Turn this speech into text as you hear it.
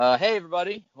Hey,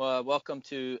 everybody. Welcome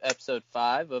to episode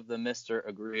 5 of the Mr.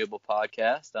 Agreeable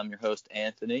podcast. I'm your host,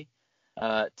 Anthony.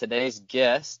 Today's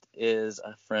guest is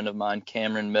a friend of mine,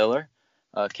 Cameron Miller.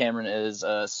 Cameron is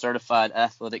a certified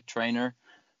athletic trainer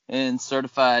and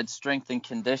certified strength and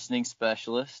conditioning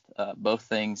specialist, both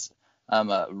things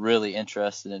I'm really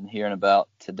interested in hearing about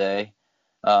today.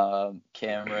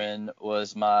 Cameron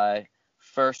was my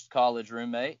first college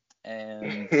roommate,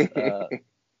 and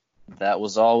that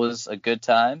was always a good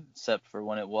time, except for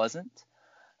when it wasn't.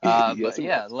 Yes, But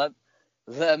yeah,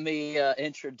 let me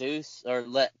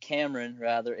let Cameron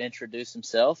rather introduce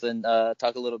himself and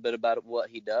talk a little bit about what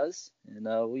he does, and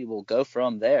we will go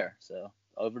from there. So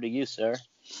over to you, sir.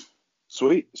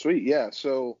 Sweet. Yeah.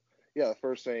 So, the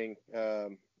first thing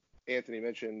Anthony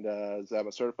mentioned is that I'm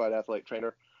a certified athletic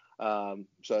trainer. So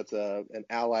it's an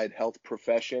allied health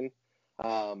profession.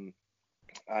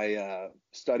 I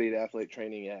studied athletic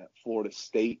training at Florida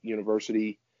State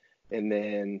University and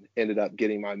then ended up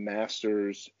getting my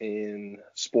master's in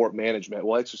sport management,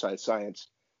 exercise science,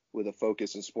 with a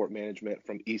focus in sport management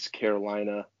from East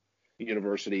Carolina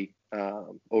University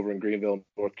over in Greenville,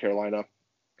 North Carolina.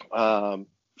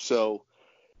 So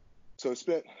I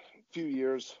spent a few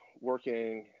years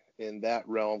working in that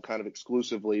realm kind of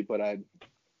exclusively, but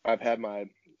I've had my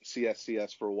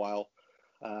CSCS for a while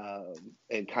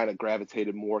and kind of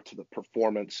gravitated more to the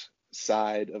performance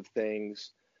side of things.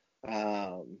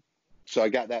 So I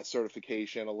got that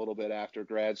certification a little bit after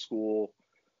grad school,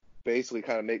 basically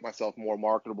kind of make myself more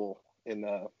marketable in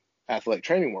the athletic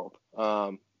training world.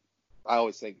 I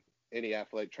always think any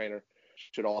athletic trainer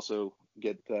should also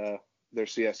get their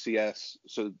CSCS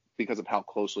because of how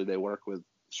closely they work with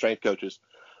strength coaches.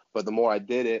 But the more I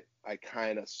did it, I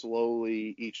kind of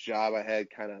slowly, each job I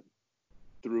had kind of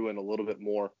threw in a little bit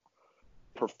more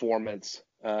performance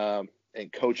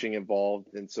and coaching involved.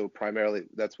 And so primarily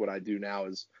that's what I do now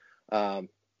is a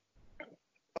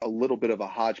little bit of a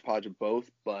hodgepodge of both,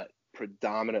 but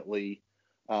predominantly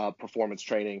performance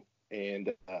training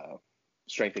and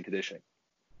strength and conditioning.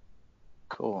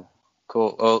 Cool.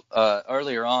 Well,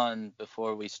 earlier on,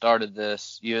 before we started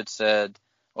this, you had said,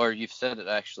 or you've said it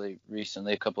actually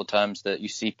recently a couple of times, that you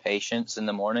see patients in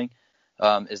the morning.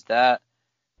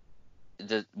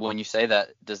 When you say that,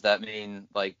 does that mean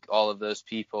like all of those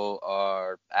people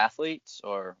are athletes,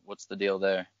 or what's the deal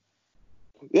there?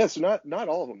 Yeah, so not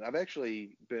all of them. I've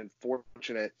actually been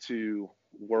fortunate to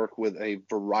work with a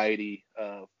variety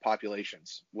of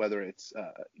populations, whether it's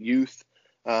youth,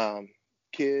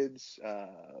 kids,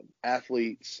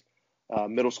 athletes,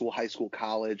 middle school, high school,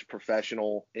 college,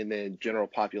 professional, and then general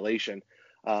population.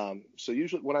 So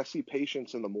usually when I see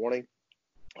patients in the morning,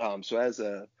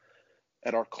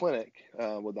 at our clinic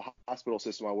with the hospital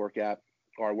system I work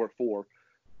for,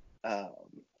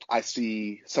 I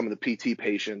see some of the PT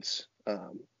patients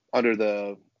under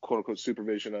the quote unquote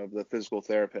supervision of the physical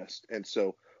therapist. And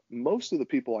so most of the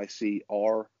people I see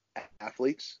are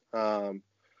athletes,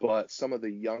 but some of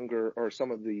the younger or some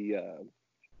of the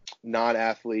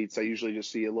non-athletes, I usually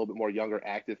just see a little bit more younger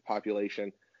active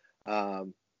population.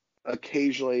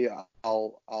 Occasionally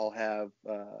I'll have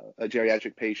a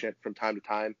geriatric patient from time to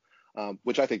time,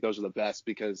 which I think those are the best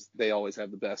because they always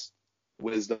have the best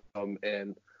wisdom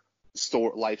and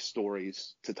life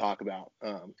stories to talk about.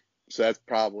 So that's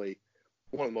probably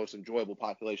one of the most enjoyable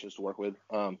populations to work with.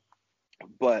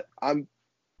 But I'm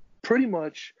pretty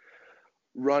much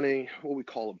running what we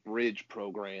call a bridge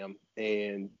program,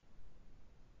 and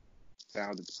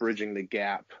it's bridging the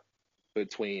gap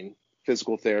between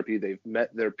physical therapy. They've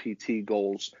met their PT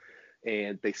goals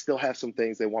and they still have some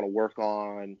things they want to work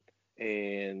on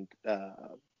and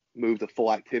move to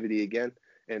full activity again.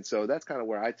 And so that's kind of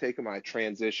where I take them. I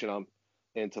transition them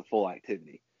into full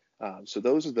activity. So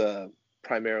those are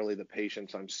primarily the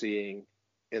patients I'm seeing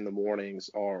in the mornings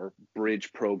are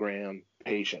bridge program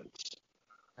patients.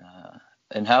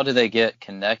 And how do they get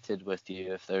connected with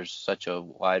you if there's such a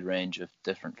wide range of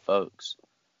different folks?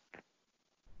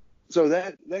 So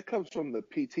that comes from the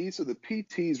PT. So the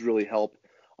PTs really help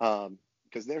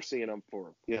because they're seeing them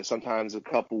for, sometimes a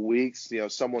couple weeks.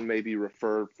 Someone may be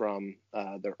referred from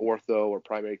their ortho or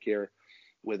primary care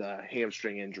with a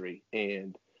hamstring injury.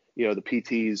 And, the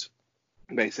PTs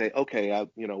may say, okay,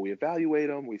 we evaluate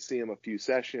them. We see them a few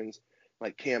sessions.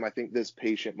 Like, Cam, I think this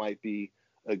patient might be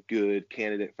a good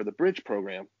candidate for the bridge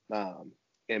program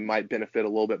and might benefit a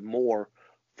little bit more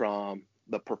from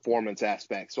the performance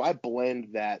aspect. So I blend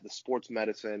that, the sports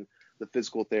medicine, the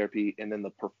physical therapy, and then the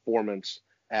performance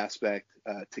aspect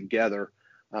together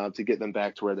to get them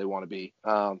back to where they want to be.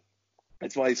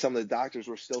 It's funny, some of the doctors,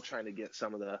 we're still trying to get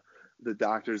some of the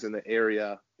doctors in the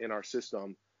area in our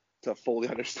system to fully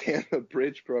understand the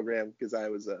bridge program, because I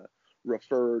was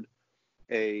referred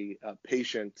a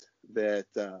patient that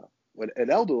an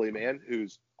elderly man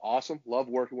who's awesome, love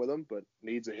working with him, but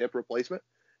needs a hip replacement,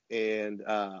 and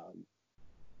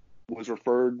was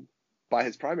referred by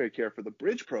his primary care for the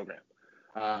bridge program.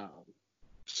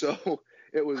 So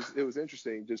it was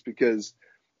interesting, just because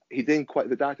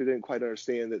the doctor didn't quite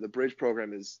understand that the bridge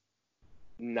program is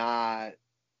not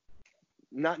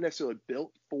necessarily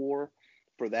built for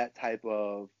that type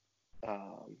of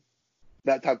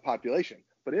population,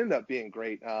 but it ended up being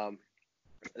great.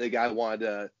 The guy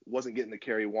wasn't getting the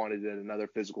care he wanted at another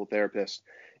physical therapist,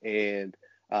 and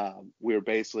we were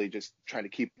basically just trying to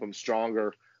keep him strong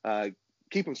and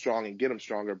get him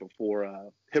stronger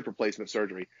before hip replacement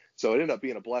surgery. So it ended up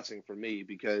being a blessing for me,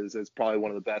 because it's probably one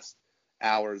of the best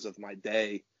hours of my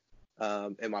day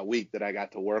and my week that I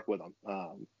got to work with him.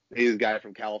 He's a guy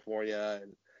from California,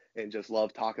 and just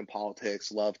loved talking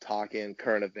politics, loved talking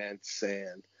current events,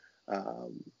 and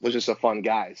was just a fun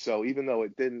guy. So even though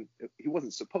he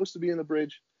wasn't supposed to be in the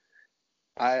bridge,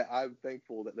 I'm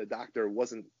thankful that the doctor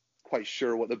wasn't quite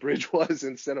sure what the bridge was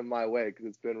and sent him my way, because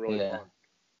it's been really fun.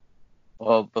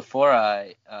 Well, before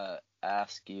I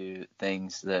ask you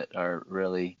things that are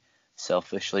really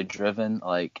selfishly driven,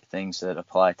 like things that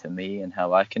apply to me and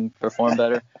how I can perform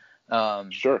better,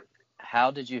 sure.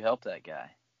 How did you help that guy?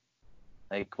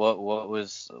 Like, what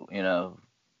was,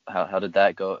 how did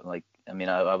that go? Like, I mean,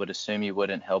 I would assume you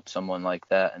wouldn't help someone like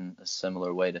that in a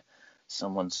similar way to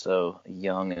someone so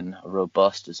young and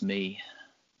robust as me.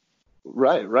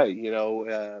 Right. With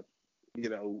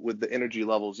the energy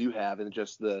levels you have, and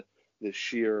just the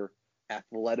sheer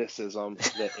athleticism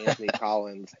that Anthony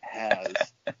Collins has,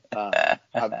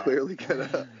 I'm clearly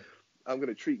gonna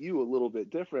treat you a little bit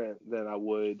different than I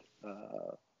would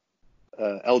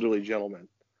elderly gentlemen.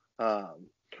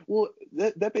 Well,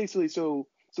 that basically, so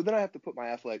then I have to put my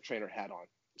athletic trainer hat on.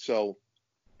 So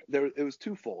it was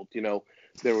twofold.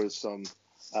 There was some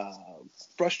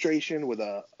frustration with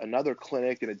another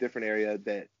clinic in a different area,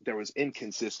 that there was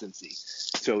inconsistency.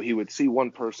 So he would see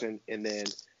one person, and then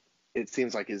it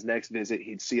seems like his next visit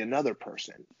he'd see another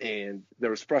person, and there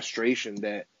was frustration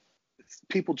that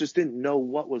people just didn't know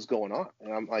what was going on.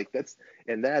 And I'm like, that's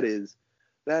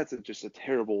just a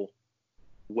terrible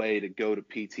way to go to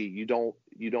PT. You don't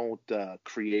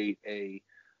create a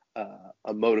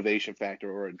motivation factor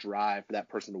or a drive for that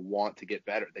person to want to get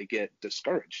better. They get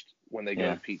discouraged when they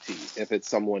go to PT if it's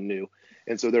someone new.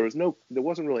 And so there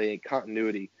wasn't really any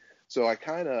continuity. So I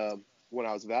kind of, when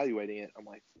I was evaluating it, I'm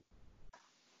like,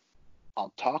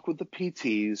 I'll talk with the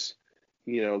PTs,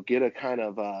 get a kind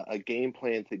of a game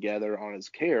plan together on his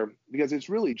care, because it's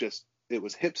really it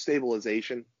was hip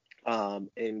stabilization,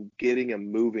 and getting him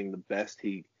moving the best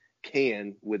he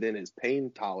can within his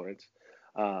pain tolerance,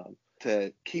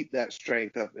 to keep that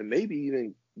strength up, and maybe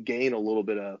even gain a little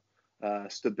bit of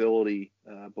stability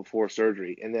before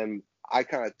surgery. And then I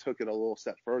kind of took it a little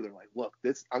step further, like, look,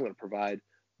 I'm going to provide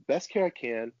best care I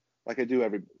can, like I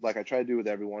try to do with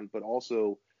everyone, but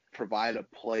also provide a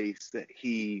place that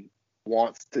he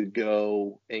wants to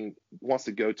go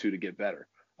to get better,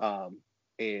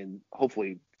 and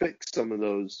hopefully fix some of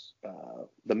those,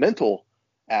 the mental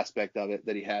aspect of it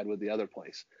that he had with the other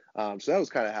place. So that was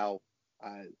kind of how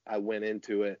I went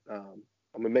into it. I'm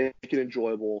gonna make it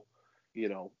enjoyable,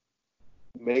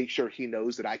 make sure he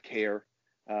knows that I care,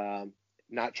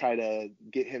 not try to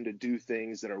get him to do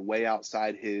things that are way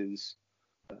outside his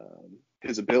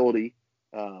ability.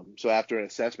 So after an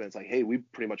assessment, it's like, hey, we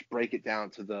pretty much break it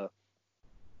down to the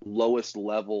lowest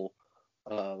level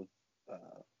of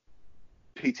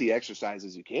PT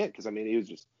exercises you can, because I mean,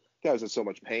 guy was in so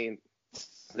much pain.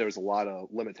 There was a lot of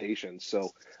limitations. So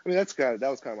I mean, that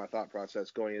was kind of my thought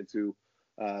process going into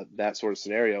that sort of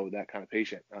scenario with that kind of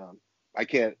patient. I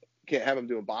can't have him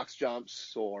doing box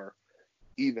jumps or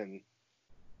even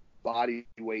body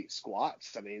weight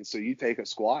squats. I mean, so you take a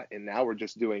squat, and now we're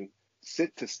just doing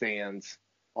sit to stands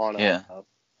on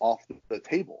off the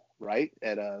table, right,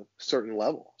 at a certain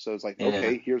level. So it's like,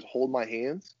 okay, here's hold my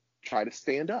hands, try to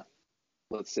stand up,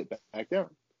 let's sit back down.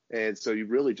 And so you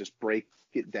really just break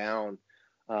it down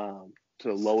to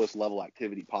the lowest level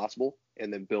activity possible,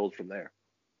 and then build from there.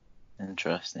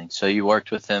 Interesting. So you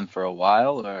worked with him for a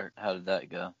while, or how did that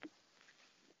go?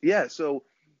 Yeah, so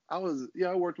I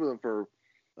worked with him for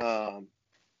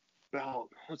about,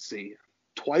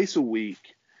 twice a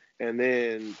week, and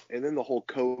then the whole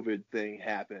COVID thing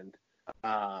happened.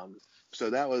 So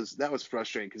that was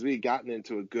frustrating, because we had gotten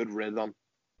into a good rhythm,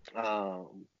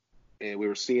 and we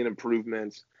were seeing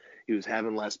improvements. He was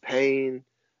having less pain.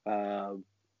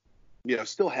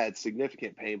 still had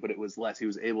significant pain, but it was less. He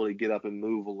was able to get up and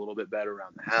move a little bit better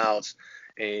around the house.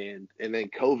 And then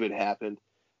COVID happened,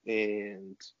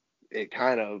 and it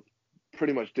kind of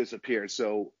pretty much disappeared.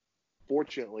 So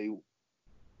fortunately,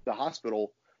 the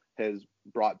hospital has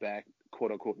brought back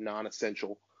quote unquote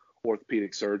non-essential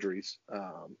orthopedic surgeries,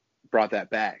 brought that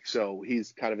back. So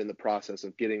he's kind of in the process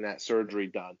of getting that surgery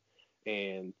done.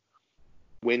 And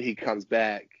when he comes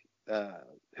back,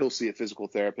 he'll see a physical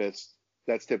therapist.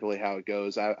 That's typically how it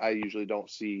goes. I usually don't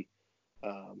see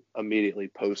immediately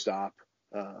post-op.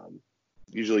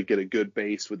 Usually get a good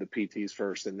base with the PTs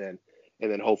first, and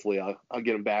then hopefully I'll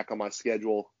get him back on my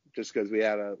schedule, just because we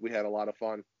had a lot of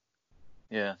fun.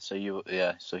 Yeah. So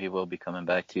he will be coming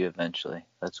back to you eventually.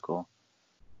 That's cool.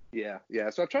 Yeah.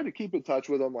 So I tried to keep in touch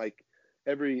with him, like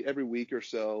every week or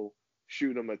so,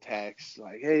 shoot him a text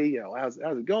like, hey, how's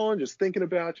it going? Just thinking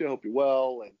about you. I hope you're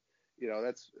well. And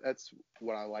that's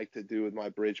what I like to do with my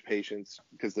bridge patients,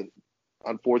 because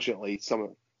unfortunately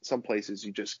some places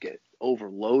you just get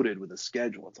overloaded with a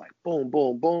schedule. It's like boom,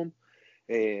 boom, boom,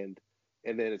 and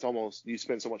then it's almost, you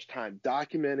spend so much time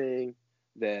documenting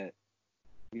that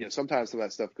sometimes some of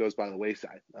that stuff goes by the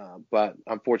wayside. But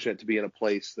I'm fortunate to be in a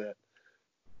place that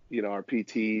our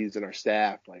PTs and our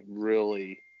staff like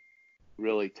really,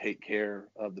 really take care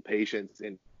of the patients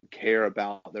and care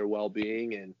about their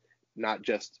well-being, and not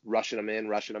just rushing them in,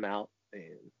 rushing them out,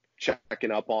 and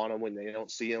checking up on them when they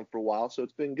don't see them for a while. So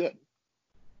it's been good.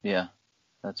 Yeah,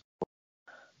 that's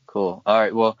cool. All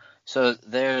right, well, so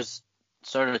there's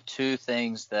sort of two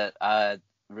things that I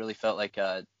really felt like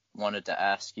I wanted to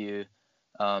ask you,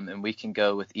 and we can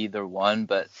go with either one.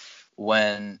 But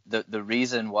when the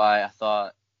reason why I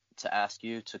thought to ask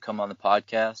you to come on the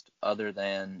podcast, other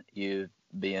than you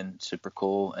being super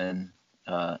cool and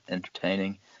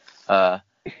entertaining,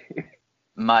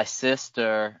 my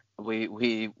sister,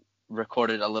 we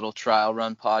recorded a little trial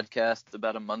run podcast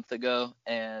about a month ago,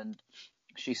 and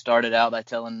she started out by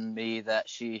telling me that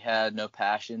she had no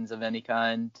passions of any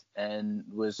kind and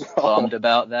was bummed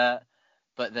about that.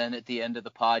 But then at the end of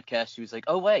the podcast, she was like,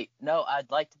 oh, wait, no,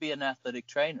 I'd like to be an athletic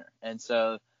trainer. And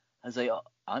so I was like, oh,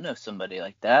 I know somebody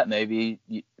like that. Maybe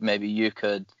you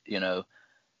could,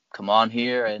 come on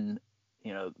here and,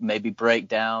 maybe break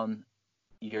down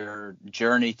your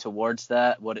journey towards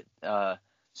that.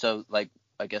 So like,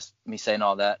 I guess me saying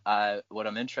all that, what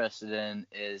I'm interested in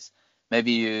is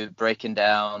maybe you breaking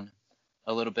down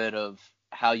a little bit of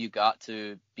how you got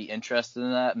to be interested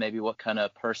in that, maybe what kind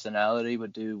of personality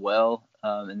would do well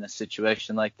in a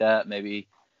situation like that. Maybe,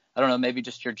 I don't know, maybe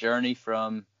just your journey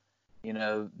from,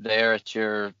 there at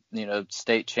your,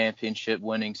 state championship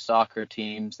winning soccer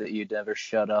teams that you never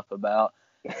shut up about,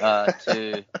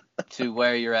 to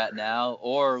where you're at now.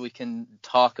 Or we can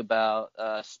talk about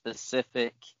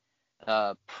specific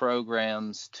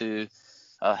programs to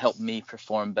help me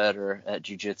perform better at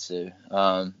jiu-jitsu.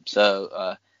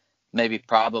 So maybe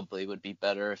probably would be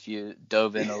better if you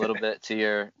dove in a little bit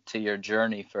to your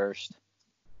journey first.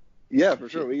 Yeah, for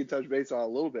sure. We can touch base on a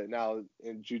little bit. Now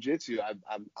in jiu-jitsu,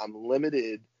 I'm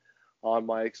limited on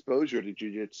my exposure to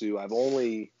jiu-jitsu. I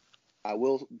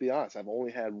will be honest, I've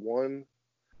only had one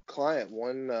client,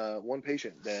 one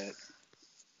patient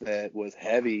that was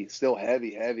still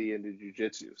heavy into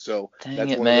jiu-jitsu. So dang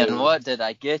that's it, man. What did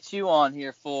I get you on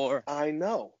here for? I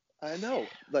know.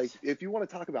 Like, if you want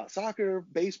to talk about soccer,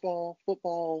 baseball,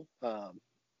 football, all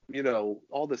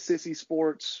the sissy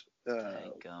sports,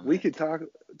 we could talk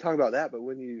about that. But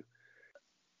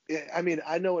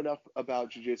I know enough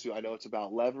about jiu-jitsu. I know it's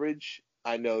about leverage.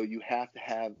 I know you have to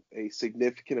have a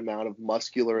significant amount of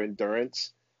muscular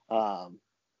endurance,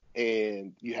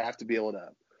 and you have to be able to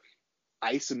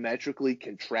isometrically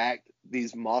contract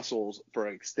these muscles for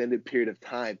an extended period of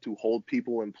time to hold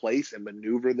people in place and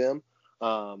maneuver them.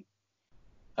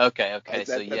 Okay.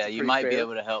 So yeah, you might be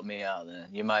able to help me out then.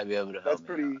 You might be able to help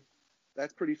me out.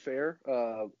 That's pretty fair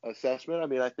assessment. I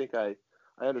mean, I think I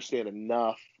understand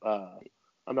enough.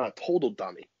 I'm not a total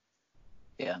dummy.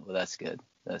 Yeah, well, that's good.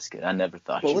 I never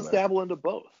thought well, you let's were. dabble into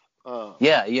both.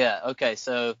 Yeah. Okay,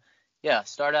 so yeah,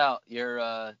 start out.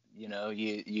 You're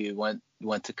you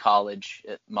went to college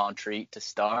at Montreat to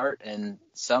start, and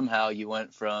somehow you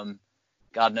went from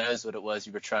God knows what it was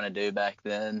you were trying to do back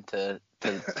then to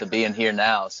being here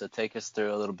now. So take us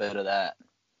through a little bit of that.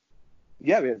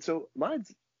 Yeah, man. So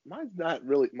mine's not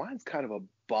really. Mine's kind of a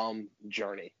bum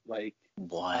journey. Like,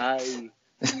 what? I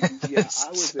was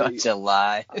such a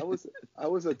lie. I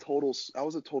was a total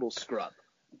scrub.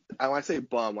 When I say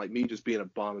bum, like me just being a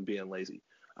bum and being lazy.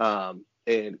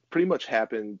 And pretty much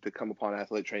happened to come upon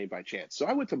athletic training by chance. So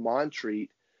I went to Montreat,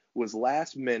 was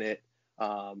last minute.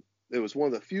 It was one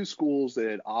of the few schools that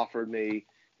had offered me,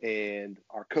 and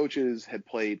our coaches had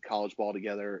played college ball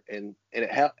together, and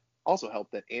it also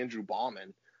helped that Andrew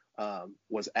Bauman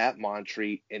was at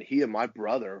Montreat, and he and my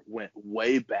brother went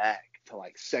way back to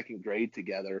like second grade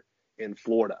together in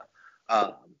Florida.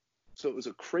 So it was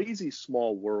a crazy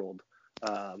small world.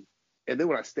 And then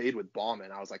when I stayed with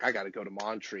Bauman, I was like, I got to go to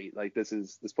Montreat. Like this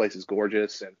place is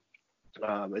gorgeous, and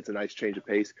it's a nice change of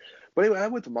pace. But anyway, I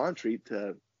went to Montreat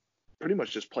to pretty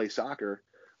much just play soccer,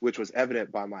 which was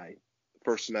evident by my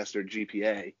first semester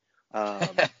GPA,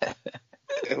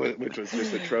 which was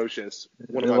just atrocious.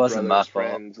 One of my brother's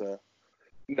friends.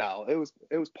 No, it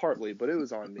was partly, but it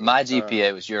was on me. My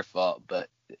GPA was your fault, but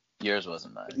yours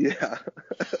wasn't mine. Yeah.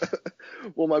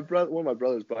 Well, one of my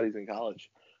brother's buddies in college,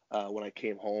 when I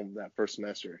came home that first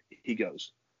semester, he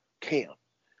goes, Cam,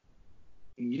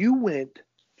 you went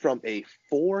from a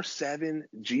 4.7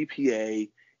 GPA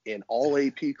in all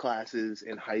AP classes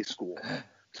in high school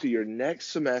to your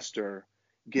next semester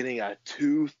getting a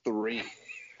 2.3.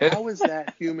 How is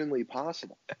that humanly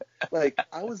possible? Like,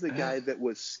 I was the guy that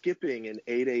was skipping an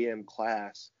 8 a.m.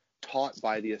 class taught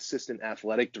by the assistant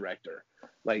athletic director.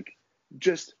 Like,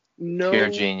 just pure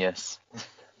genius.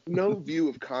 No view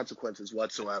of consequences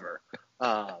whatsoever.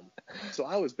 So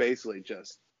I was basically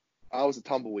I was a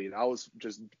tumbleweed. I was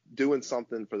just doing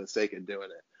something for the sake of doing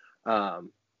it.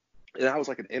 And I was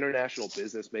like an international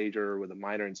business major with a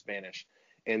minor in Spanish.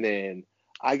 And then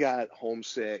I got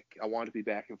homesick. I wanted to be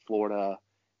back in Florida.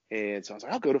 And so I was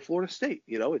like, I'll go to Florida State.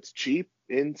 You know, it's cheap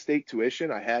in-state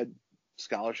tuition. I had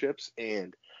scholarships,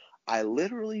 and I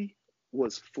literally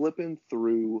was flipping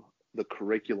through the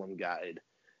curriculum guide,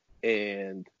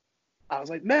 and I was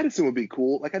like, medicine would be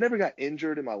cool. Like, I never got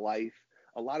injured in my life.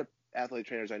 A lot of athletic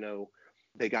trainers I know,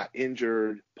 they got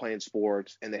injured playing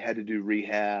sports, and they had to do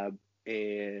rehab,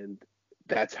 and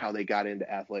that's how they got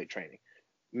into athletic training.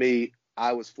 Me,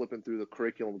 I was flipping through the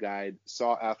curriculum guide,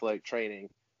 saw athletic training,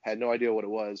 had no idea what it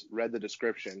was, read the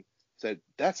description, said,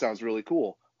 that sounds really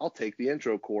cool. I'll take the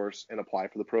intro course and apply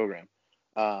for the program.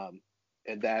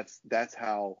 And that's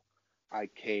how I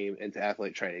came into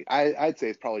athletic training. I'd say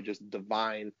it's probably just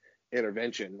divine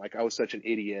intervention. Like, I was such an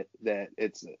idiot that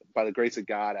it's by the grace of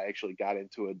God, I actually got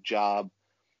into a job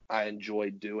I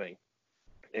enjoyed doing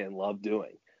and loved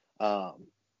doing.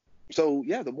 So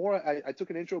yeah, the more I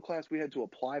took an intro class, we had to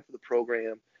apply for the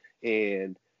program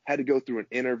and had to go through an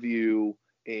interview.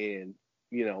 And,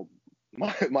 you know,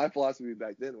 my philosophy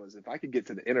back then was, if I could get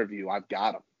to the interview, I've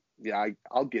got them. Yeah,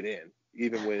 I'll get in,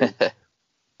 even with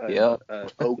an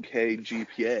okay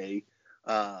GPA.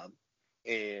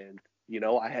 And, you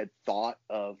know, I had thought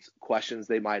of questions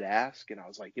they might ask, and I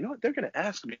was like, you know what, they're going to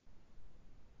ask me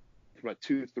from a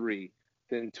 2.3,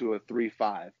 then to a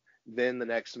 3.5, then the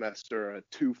next semester a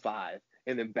 2.5,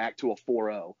 and then back to a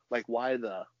 4.0. Like, why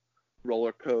the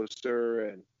roller coaster?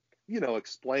 And, you know,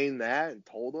 explain that and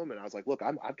told them. And I was like, look,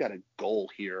 I've got a goal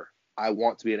here. I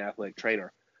want to be an athletic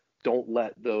trainer. Don't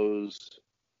let those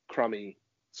crummy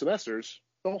semesters,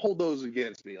 don't hold those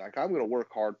against me. Like, I'm going to work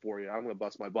hard for you. I'm going to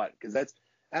bust my butt, because that's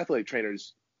athletic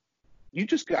trainers. You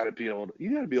just got to be able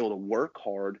to work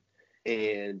hard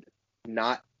and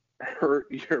not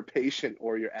hurt your patient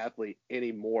or your athlete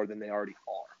any more than they already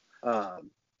are.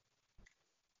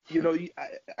 You know,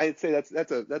 I'd say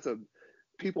that's a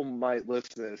people might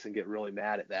listen to this and get really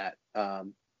mad at that.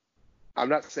 I'm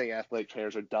not saying athletic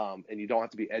trainers are dumb and you don't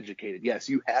have to be educated. Yes,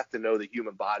 you have to know the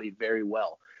human body very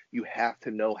well. You have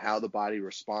to know how the body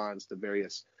responds to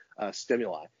various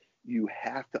stimuli. You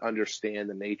have to understand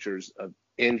the natures of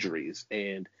injuries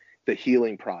and the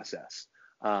healing process.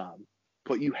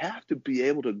 But you have to be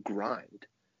able to grind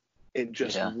and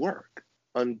just work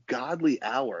ungodly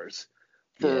hours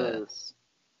for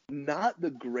not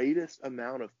the greatest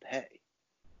amount of pay.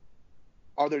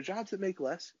 Are there jobs that make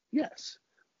less? Yes.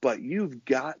 But you've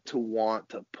got to want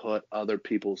to put other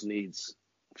people's needs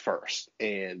first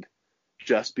and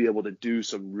just be able to do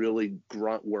some really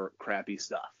grunt work, crappy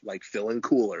stuff, like filling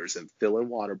coolers and filling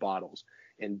water bottles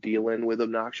and dealing with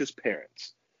obnoxious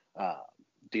parents,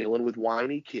 dealing with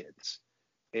whiny kids,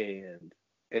 and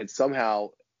somehow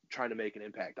trying to make an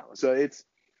impact on them. So it's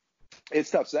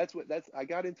tough. So I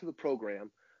got into the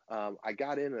program. I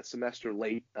got in a semester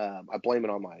late. I blame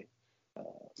it on my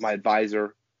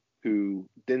advisor, who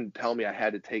didn't tell me I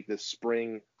had to take this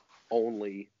spring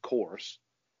only course.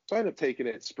 So I ended up taking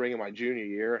it spring of my junior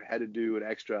year. Had to do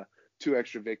two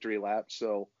extra victory laps.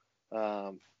 So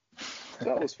that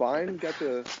was fine. Got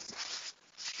to a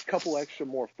couple extra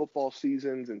more football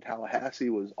seasons in Tallahassee.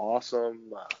 Was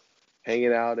awesome.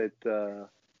 Hanging out at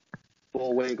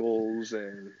Bullwinkles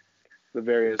and the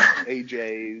various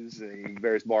AJs and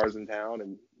various bars in town,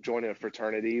 and joining a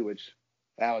fraternity, which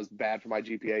that was bad for my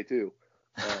GPA too.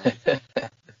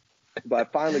 But I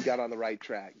finally got on the right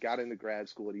track, got into grad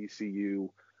school at ECU.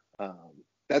 That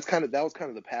was kind of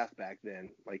the path back then,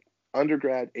 like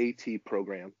undergrad AT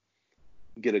program,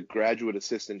 get a graduate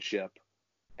assistantship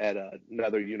at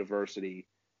another university,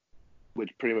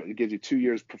 which pretty much gives you 2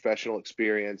 years professional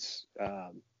experience,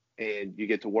 and you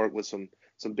get to work with some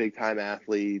big time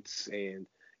athletes and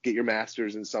get your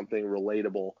master's in something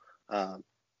relatable. A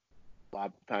lot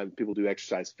of times people do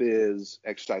exercise phys,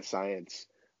 exercise science.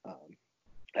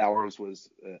 Ours was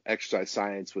exercise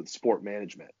science with sport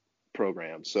management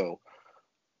program. So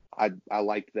I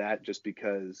liked that just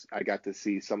because I got to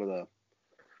see some of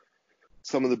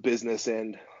the business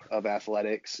end of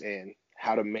athletics and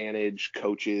how to manage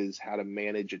coaches, how to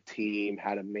manage a team,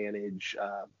 how to manage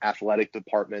athletic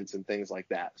departments and things like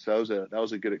that. So that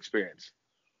was a good experience.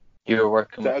 You were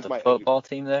working with the football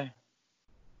team there?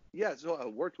 Yeah, so I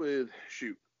worked with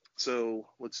So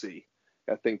let's see.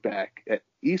 I think back at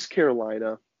East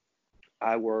Carolina,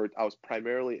 I was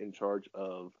primarily in charge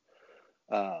of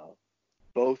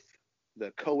both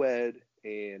the co-ed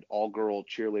and all-girl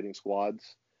cheerleading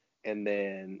squads, and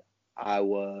then I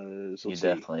was. You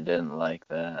definitely didn't like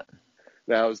that.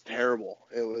 That was terrible.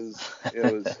 It was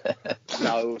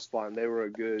no, it was fun. They were a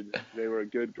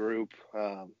good group.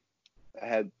 I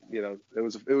had, it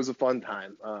was a fun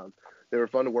time. They were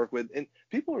fun to work with, and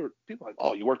people are like,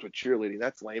 oh, you worked with cheerleading?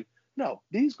 That's lame. No,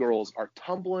 these girls are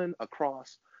tumbling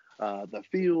across the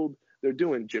field. They're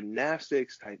doing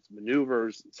gymnastics type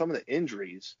maneuvers. Some of the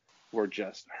injuries were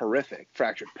just horrific.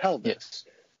 Fractured pelvis,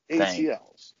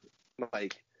 ACLs,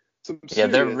 like some serious... Yeah,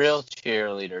 they're real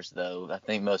cheerleaders, though. I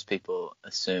think most people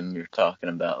assume you're talking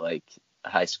about like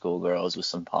high school girls with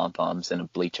some pom-poms and a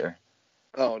bleacher.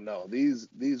 Oh no, these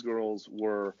girls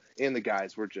were, and the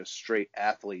guys were just straight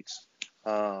athletes.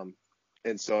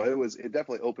 And so it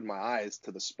definitely opened my eyes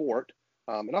to the sport.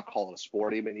 And I'll call it a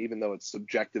sport, even though it's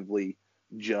subjectively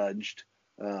judged.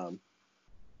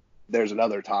 There's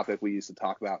another topic we used to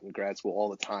talk about in grad school all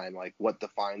the time, like what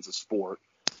defines a sport.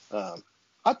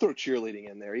 I'd throw cheerleading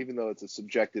in there, even though it's a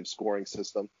subjective scoring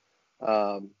system.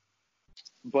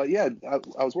 But yeah,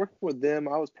 I was working with them.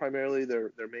 I was primarily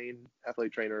their main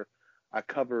athletic trainer. I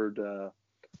covered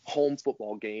home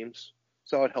football games,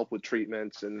 so I'd help with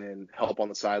treatments and then help on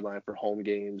the sideline for home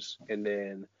games. And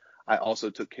then I also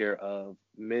took care of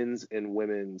men's and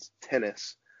women's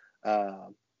tennis.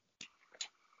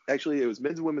 Actually, it was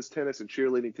men's and women's tennis and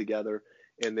cheerleading together.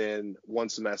 And then one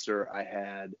semester I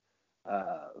had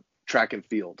track and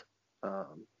field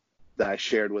that I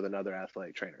shared with another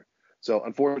athletic trainer. So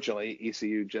unfortunately,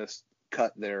 ECU just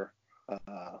cut their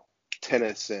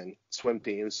tennis and swim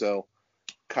teams. So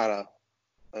kind of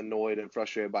annoyed and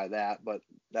frustrated by that, but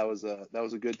that was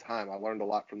a good time. I learned a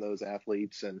lot from those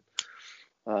athletes, and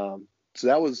so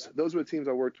those were the teams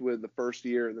I worked with the first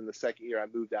year, and then the second year I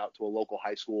moved out to a local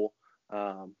high school,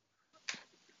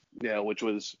 which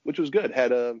was good.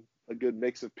 Had a good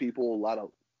mix of people, a lot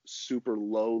of super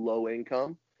low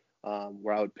income,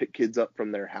 where I would pick kids up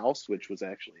from their house, which was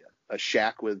actually a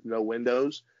shack with no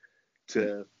windows,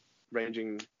 to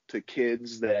ranging to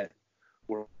kids that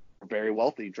were very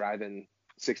wealthy, driving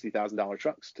 $60,000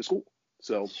 trucks to school.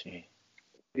 So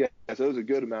yeah, so it was a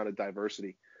good amount of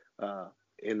diversity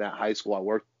in that high school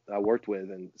I worked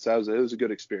with, and so it was a good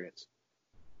experience.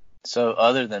 So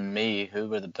other than me, who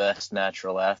were the best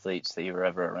natural athletes that you were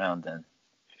ever around then?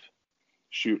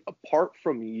 Apart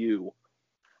from you,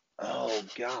 oh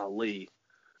golly,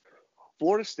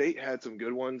 Florida State had some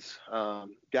good ones. I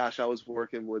was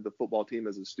working with the football team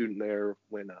as a student there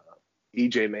when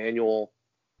E.J. Manuel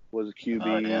was a QB.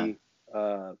 Oh,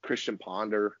 yeah. Christian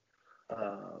Ponder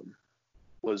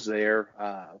was there.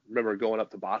 Remember going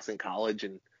up to Boston College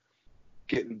and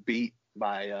getting beat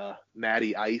by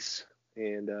Matty Ice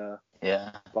and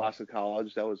Boston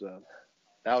College. That was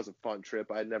a fun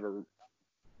trip. I'd never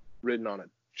ridden on a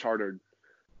chartered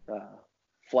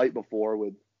flight before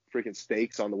with freaking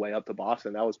steaks on the way up to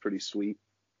Boston. That was pretty sweet.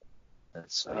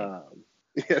 That's sweet.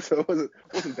 So it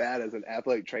wasn't bad as an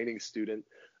athletic training student,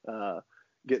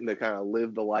 getting to kind of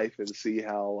live the life and see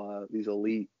how these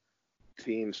elite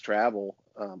teams travel.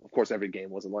 Of course, every game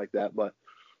wasn't like that, but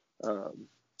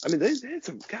they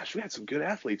had we had some good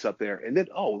athletes up there. And then,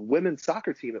 women's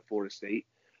soccer team at Florida State.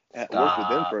 Worked with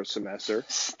them for a semester.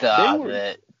 Stop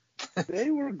it. They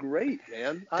were great,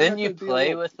 man. Didn't you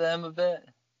play with them a bit?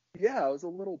 Yeah, I was a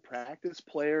little practice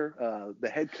player. The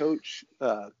head coach,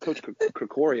 Coach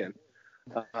Krikorian,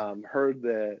 heard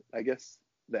that, I guess,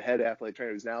 the head athletic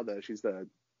trainer is now she's the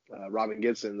Robin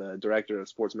Gibson, the director of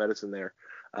sports medicine there,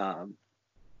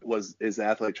 is the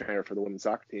athletic trainer for the women's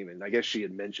soccer team. And I guess she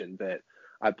had mentioned that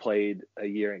I played a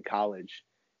year in college,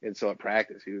 And so at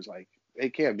practice, he was like, "Hey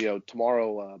Cam,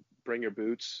 tomorrow bring your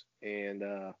boots and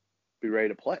be ready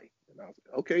to play." And I was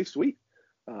like, "Okay, sweet."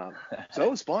 So it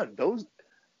was fun.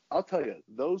 I'll tell you,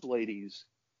 those ladies,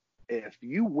 if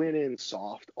you went in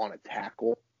soft on a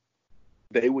tackle,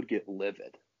 they would get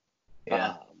livid.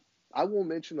 Yeah. I won't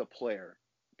mention the player,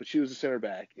 but she was a center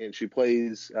back, and she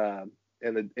plays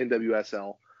in the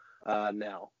NWSL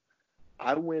now.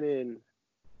 I went in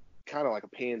kind of like a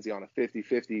pansy on a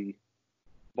 50-50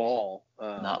 ball.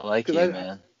 Not like 'cause you,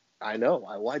 man. I know.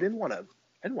 I didn't want to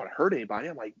hurt anybody.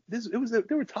 I'm like,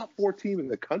 they were top 4 team in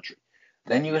the country.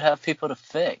 Then you would have people to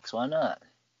fix. Why not?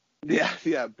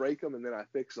 Yeah, break them and then I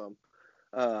fix them.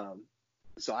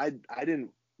 So I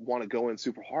didn't want to go in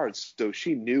super hard. So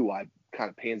she knew I kind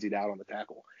of pansied out on the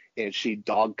tackle, and she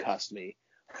dog cussed me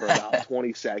for about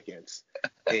 20 seconds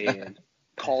and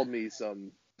called me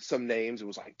some names and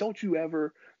was like, "Don't you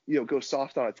ever, go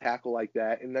soft on a tackle like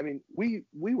that." And I mean, we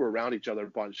were around each other a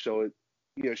bunch, so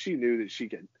she knew that she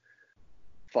could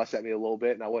fuss at me a little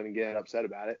bit and I wasn't getting upset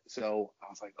about it. So I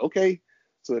was like, okay.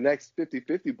 So the next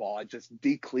 50-50 ball, I just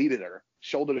decleated her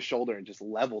shoulder to shoulder and just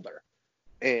leveled her.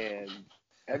 And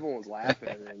everyone was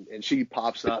laughing, and she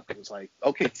pops up and was like,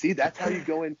 "Okay, see, that's how you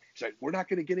go in." She's like, "We're not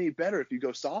going to get any better if you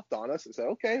go soft on us." I said,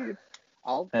 "Okay,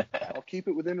 I'll keep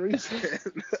it within reason."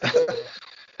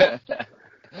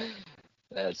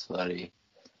 That's funny.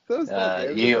 Those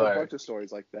There's a bunch of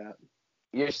stories like that.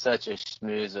 You're such a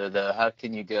schmoozer, though. How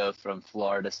can you go from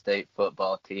Florida State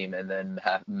football team and then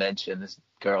mention this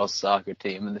girls soccer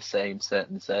team in the same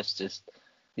sentence? That's just,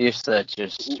 you're such a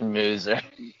schmoozer.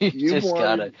 You just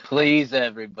gotta please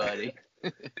everybody.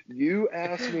 You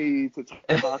asked me to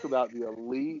talk about the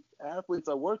elite athletes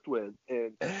I worked with,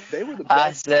 and they were the best.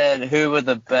 I said who were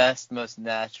the best, most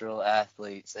natural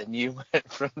athletes, and you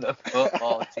went from the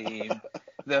football team,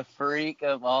 the freak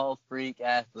of all freak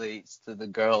athletes, to the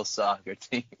girls soccer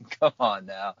team. Come on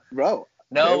now. Bro.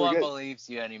 No one believes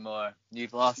you anymore.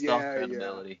 You've lost all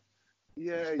credibility.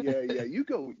 Yeah. You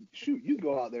go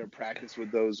out there and practice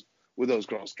with those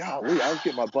girls. Golly, I was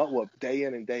getting my butt whooped day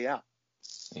in and day out.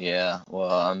 Yeah,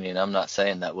 well, I mean, I'm not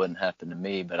saying that wouldn't happen to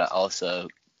me, but I also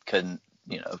couldn't,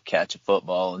 catch a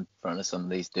football in front of some of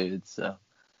these dudes. So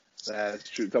that's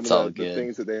true. Some of the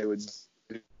things that they would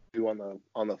do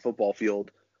on the football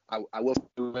field, I will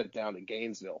do it down to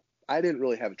Gainesville. I didn't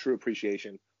really have a true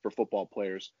appreciation for football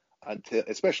players until,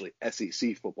 especially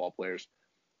SEC football players,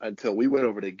 until we went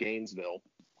over to Gainesville,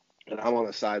 and I'm on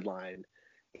the sideline,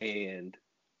 and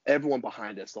everyone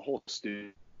behind us, the whole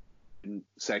student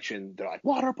section, they're like,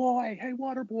 "Water boy, hey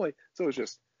water boy." So it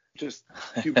was just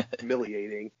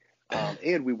humiliating.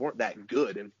 And we weren't that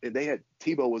good, and they had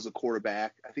Tebow was a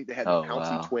quarterback. I think they had the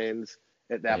Pouncey twins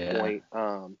at that point.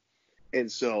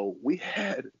 And so we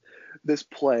had this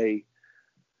play.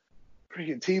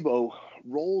 Freaking Tebow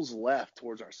rolls left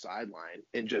towards our sideline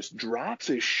and just drops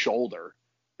his shoulder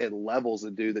and levels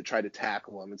the dude that tried to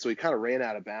tackle him. And so he kind of ran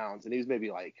out of bounds, and he was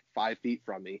maybe like 5 feet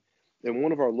from me. And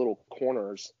one of our little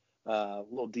corners,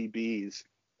 little DBs,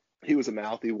 he was a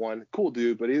mouthy one, cool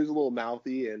dude, but he was a little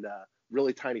mouthy and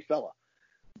really tiny fella.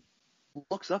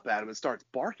 Looks up at him and starts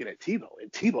barking at Tebow, and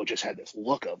Tebow just had this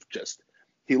look of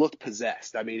he looked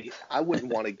possessed. I mean, I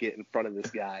wouldn't want to get in front of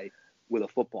this guy with a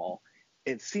football.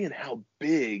 And seeing how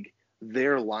big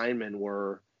their linemen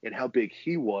were and how big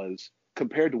he was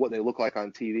compared to what they look like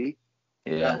on TV,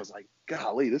 that was like,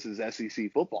 golly, this is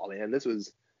SEC football, man. It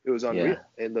was unreal.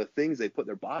 Yeah. And the things they put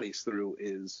their bodies through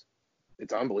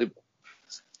it's unbelievable.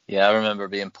 Yeah, I remember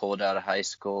being pulled out of high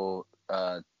school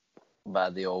by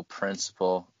the old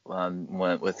principal.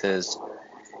 Went with his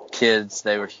kids.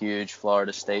 They were huge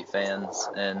Florida State fans,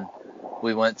 and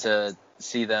we went to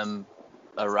see them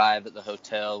arrive at the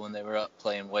hotel when they were up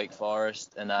playing Wake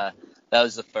Forest, and that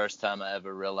was the first time I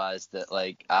ever realized that,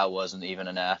 like, I wasn't even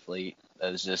an athlete.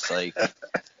 It was just like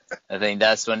I think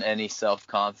that's when any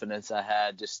self-confidence I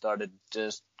had just started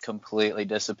just completely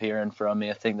disappearing from me.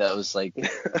 I think that was like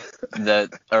the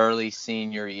early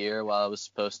senior year while I was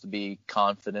supposed to be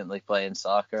confidently playing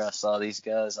soccer. I saw these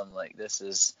guys. I'm like, this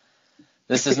is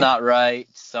not right.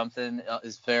 Something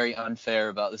is very unfair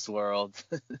about this world.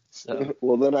 So.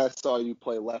 Well, then I saw you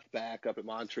play left back up at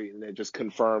Montreat, and it just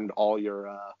confirmed all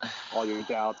your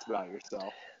doubts about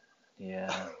yourself.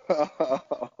 Yeah.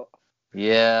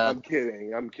 Yeah. I'm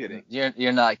kidding.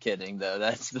 You're not kidding though.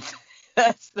 That's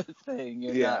the thing.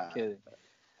 You're not kidding.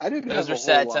 I didn't Those have are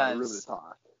sad lot times. of room to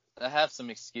talk. I have some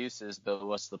excuses, but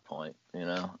what's the point?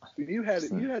 You had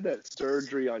that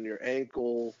surgery on your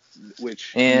ankle,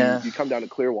 which you come down to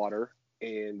Clearwater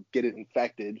and get it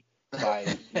infected by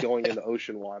going in the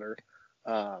ocean water.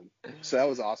 So that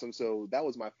was awesome. So that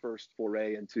was my first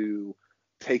foray into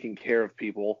taking care of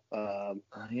people. Yeah,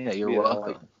 you're You know,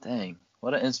 welcome. like, Dang,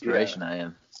 what an yeah. inspiration I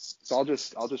am. So I'll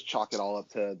just chalk it all up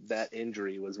to that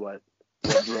injury was what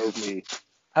drove me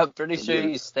I'm pretty from sure being.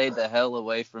 you stayed the hell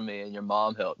away from me and your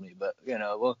mom helped me, but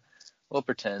we'll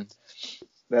pretend.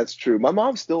 That's true. My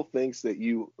mom still thinks that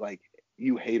you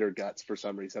hate her guts for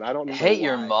some reason. I don't know Hate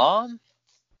your why. mom?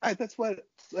 That's what,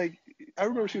 like, I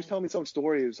remember she was What? telling me some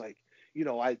story. It was like,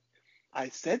 I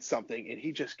said something and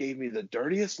he just gave me the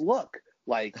dirtiest look.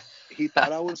 Like he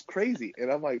thought I was crazy.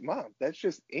 And I'm like, Mom, that's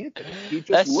just Anthony. He just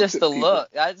That's looks just the at people. look.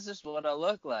 That's just what I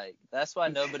look like. That's why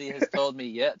nobody has told me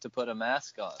yet to put a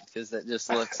mask on, because it just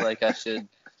looks like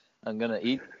I'm gonna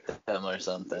eat them or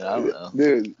something. I don't know.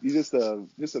 Dude, you just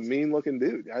a mean looking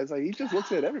dude. I was like, he just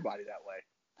looks at everybody that way.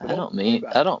 So don't worry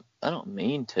about it. I don't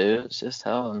mean to. It's just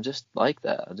how I'm just like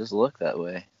that. I just look that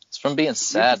way. It's from being You're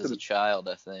sad just as a child,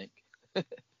 I think.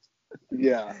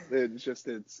 yeah,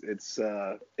 it's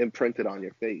imprinted on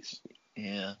your face.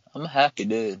 Yeah, I'm a happy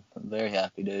dude. I'm a very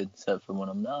happy dude, except for when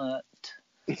I'm not.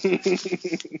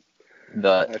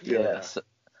 But I feel yeah.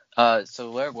 yeah.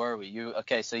 So where were we?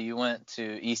 So you went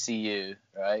to ECU,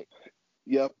 right?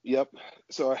 Yep.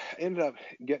 So I ended up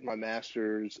getting my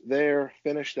master's there,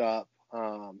 finished up.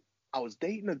 I was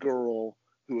dating a girl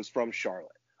who was from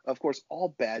Charlotte. Of course,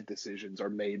 all bad decisions are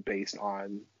made based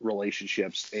on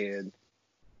relationships and,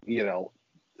 you know,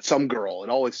 some girl. It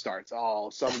always starts, oh,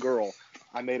 some girl.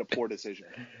 I made a poor decision.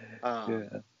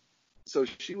 Yeah. So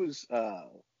she was a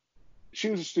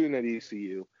student at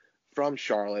ECU from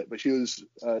Charlotte, but she was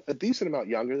a decent amount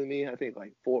younger than me. I think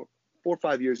like 4 or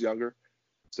 5 years younger.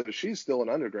 So she's still an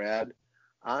undergrad.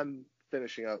 I'm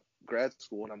finishing up grad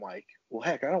school, and I'm like, well,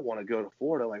 heck, I don't want to go to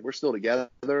Florida. Like, we're still together.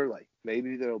 Like,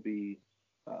 maybe there'll be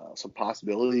some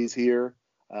possibilities here.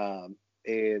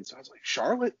 And so I was like,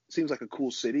 Charlotte seems like a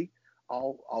cool city.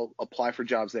 I'll apply for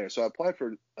jobs there. So I applied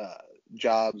for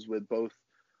jobs with both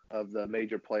of the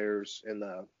major players in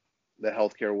the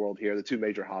healthcare world here, the two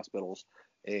major hospitals,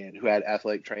 and who had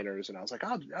athletic trainers. And I was like,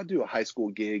 I'll do a high school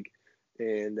gig,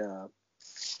 and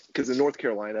because in North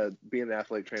Carolina, being an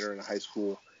athletic trainer in a high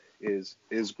school is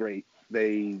great.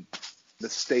 The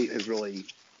state has really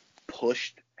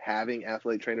pushed having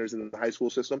athletic trainers in the high school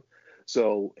system.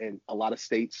 So, and a lot of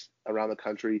states around the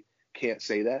country can't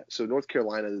say that. So North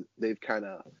Carolina, they've kind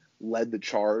of led the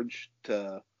charge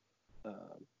to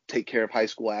take care of high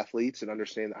school athletes and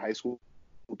understand that high school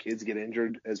kids get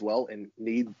injured as well and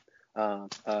need a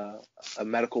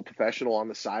medical professional on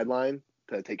the sideline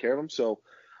to take care of them. So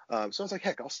I was like,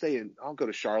 heck, I'll go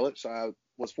to Charlotte. So I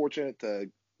was fortunate to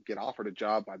get offered a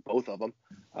job by both of them.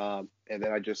 And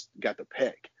then I just got to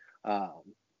pick.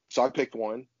 So I picked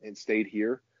one and stayed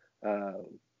here.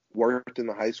 Worked in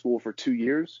the high school for 2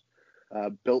 years.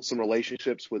 Built some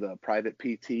relationships with a private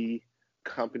PT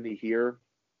company here,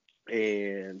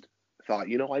 and thought,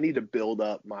 I need to build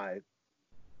up my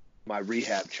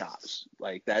rehab chops.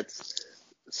 Like, that's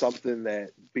something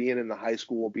that being in the high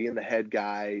school, being the head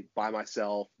guy by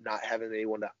myself, not having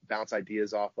anyone to bounce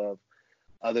ideas off of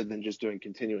other than just doing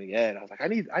continuing ed. I was like, I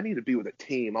need to be with a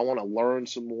team. I want to learn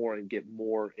some more and get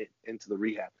more into the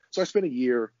rehab. So I spent a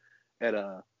year at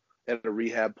a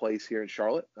rehab place here in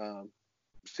Charlotte,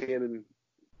 seeing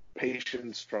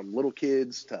patients from little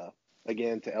kids to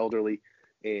elderly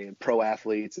and pro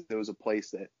athletes. There was a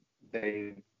place that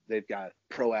they've got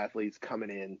pro athletes coming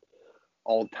in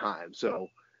all the time. So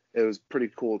it was a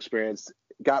pretty cool experience.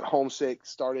 Got homesick,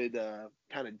 started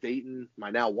kind of dating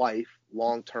my now wife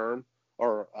long term,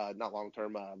 or not long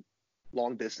term,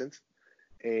 long distance,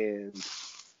 and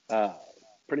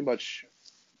pretty much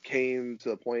came to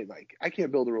the point like, I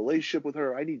can't build a relationship with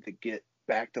her. I need to get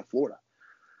back to Florida.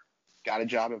 Got a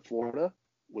job in Florida,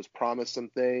 was promised some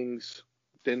things,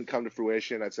 didn't come to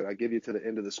fruition. I said, I'll give you to the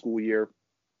end of the school year.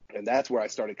 And that's where I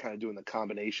started kind of doing the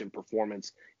combination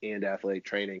performance and athletic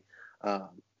training.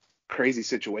 Crazy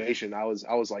situation. I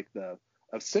was like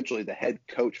essentially the head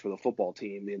coach for the football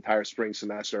team the entire spring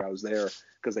semester I was there,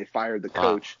 because they fired the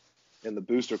coach. And the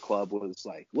booster club was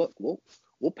like, look,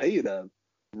 we'll pay you to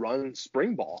run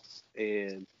spring ball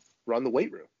and run the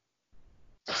weight room.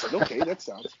 I said, okay, that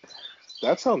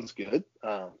sounds good.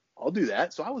 I'll do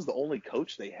that. So I was the only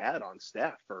coach they had on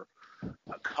staff for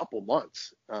a couple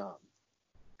months,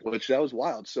 which that was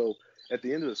wild. So at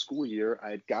the end of the school year,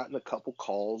 I had gotten a couple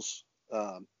calls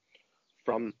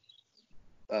from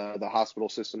the hospital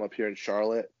system up here in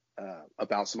Charlotte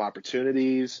about some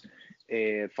opportunities.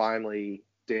 And finally,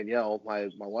 Danielle, my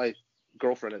wife,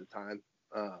 girlfriend at the time,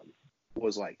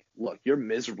 was like, look, you're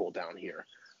miserable down here.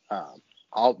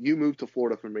 You move to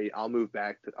Florida for me. I'll move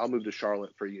to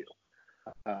Charlotte for you.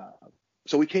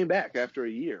 So we came back after a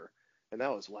year, and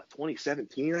that was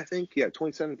 2017, I think. Yeah,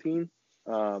 2017.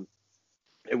 And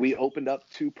we opened up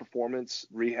 2 performance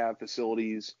rehab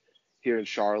facilities here in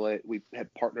Charlotte. We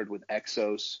had partnered with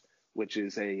Exos, which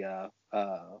is a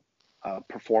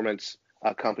performance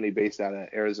company based out of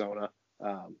Arizona.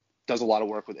 Does a lot of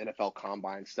work with NFL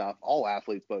Combine stuff, all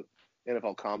athletes, but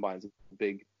NFL Combine's a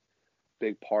big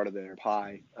part of their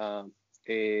pie.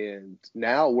 And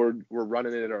now we're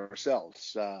running it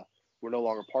ourselves. We're no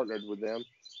longer partnered with them.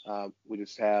 We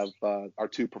just have our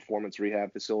 2 performance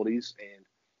rehab facilities, and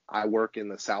I work in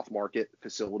the South Market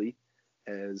facility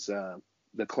as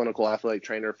the clinical athletic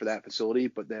trainer for that facility,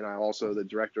 but then I'm also the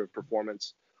director of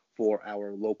performance for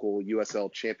our local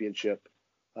USL championship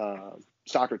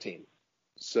soccer team.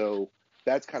 So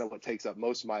that's kind of what takes up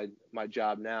most of my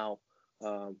job now,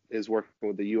 is working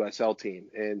with the USL team.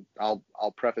 And I'll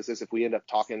preface this, if we end up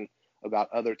talking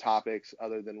about other topics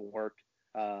other than work,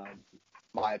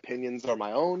 my opinions are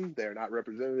my own. They're not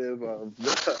representative of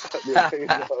the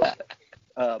opinions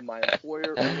of my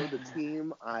employer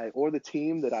or the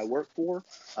team that I work for.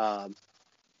 So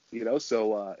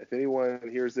if anyone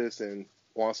hears this and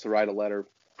wants to write a letter,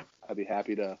 I'd be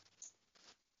happy to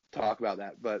talk about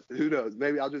that. But who knows?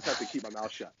 Maybe I'll just have to keep my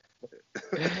mouth shut.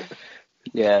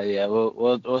 Yeah.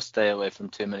 We'll stay away from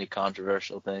too many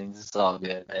controversial things. It's all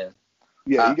good, man.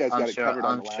 Yeah, you guys got it covered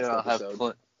on the last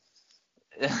episode.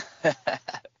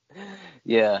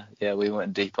 Yeah, we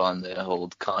went deep on the whole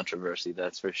controversy,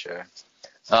 that's for sure.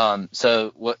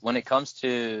 So when it comes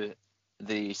to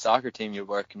the soccer team you're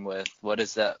working with, what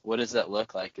does that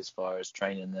look like as far as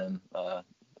training them,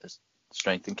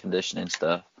 strength and conditioning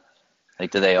stuff? Like,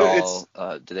 do they all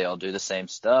do the same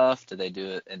stuff? Do they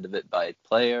do it end of it by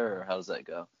player, or how does that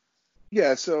go?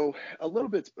 Yeah, so a little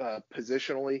bit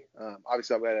positionally.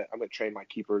 Obviously, I'm gonna train my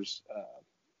keepers, a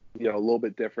little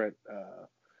bit different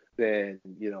than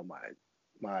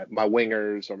my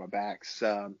wingers or my backs.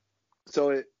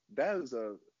 So that was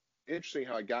interesting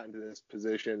how I got into this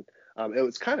position. It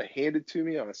was kind of handed to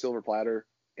me on a silver platter,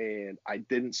 and I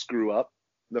didn't screw up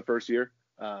the first year.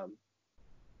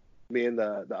 Me and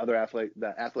the other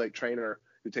athletic trainer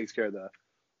who takes care of the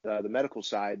medical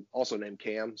side, also named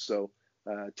Cam. So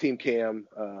Team Cam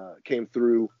came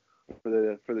through for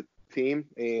the team,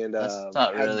 and that's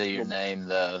not really your name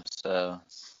though. So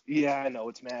yeah, I know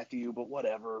it's Matthew, but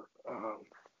whatever.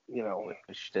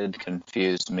 Which did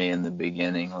confuse me in the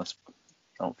beginning.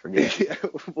 Don't forget. Yeah,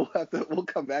 we'll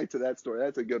come back to that story.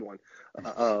 That's a good one.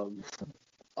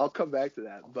 I'll come back to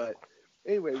that. But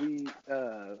anyway, we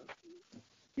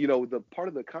the part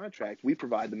of the contract, we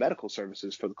provide the medical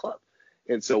services for the club.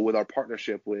 And so with our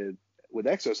partnership with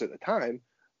Exos at the time,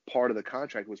 part of the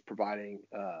contract was providing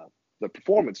the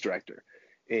performance director.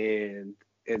 And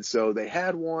so they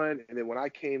had one. And then when I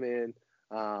came in,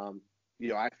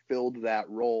 I filled that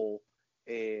role.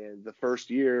 And the first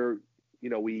year,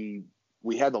 we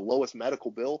had the lowest medical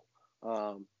bill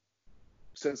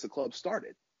since the club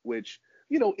started, which,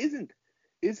 isn't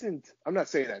I'm not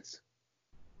saying that's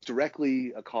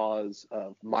directly a cause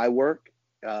of my work,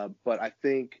 but I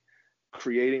think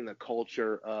creating the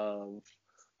culture of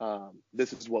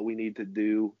this is what we need to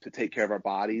do to take care of our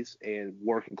bodies, and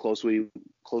working closely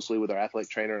with our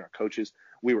athletic trainer and our coaches,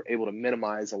 we were able to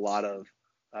minimize a lot of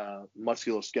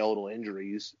musculoskeletal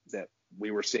injuries that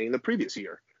we were seeing the previous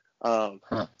year. So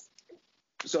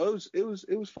it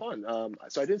was fun.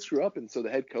 So I didn't screw up, and so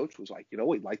the head coach was like,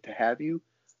 we'd like to have you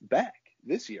back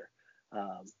this year.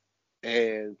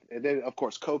 And then of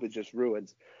course COVID just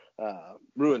ruins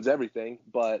everything.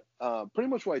 But pretty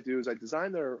much what I do is I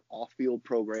design their off-field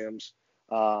programs.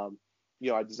 I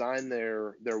design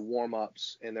their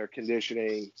warm-ups and their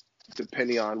conditioning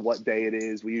depending on what day it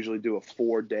is. We usually do a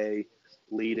 4-day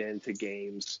lead into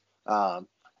games. And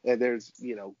there's,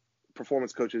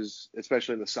 performance coaches,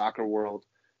 especially in the soccer world,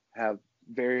 have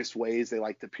various ways they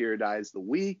like to periodize the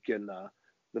week and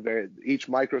each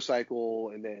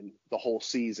microcycle and then the whole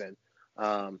season.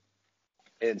 And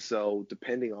so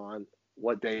depending on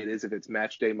what day it is, if it's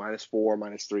match day -4,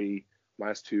 -3,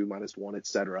 -2, -1,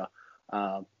 etc.,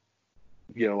 I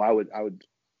would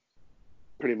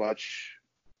pretty much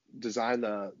design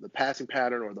the passing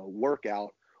pattern or the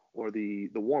workout or the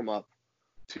warm up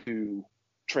to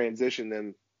transition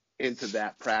them into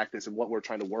that practice and what we're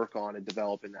trying to work on and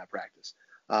develop in that practice.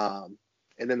 And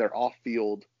then their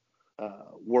off-field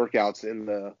workouts in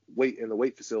the weight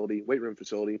room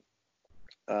facility.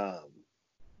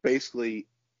 Basically,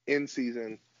 in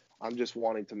season, I'm just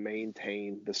wanting to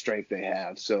maintain the strength they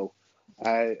have. So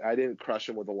I didn't crush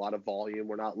them with a lot of volume.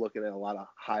 We're not looking at a lot of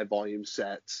high volume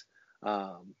sets.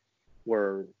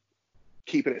 We're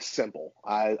keeping it simple.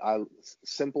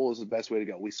 Simple is the best way to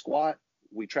go. We squat,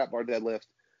 we trap bar deadlift.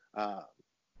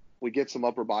 We get some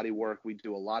upper body work. We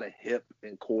do a lot of hip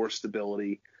and core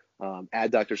stability,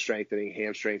 adductor strengthening,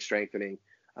 hamstring strengthening.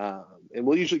 And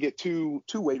we'll usually get two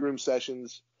weight room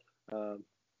sessions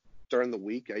during the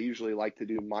week. I usually like to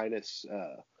do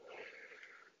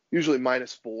usually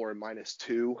 -4 and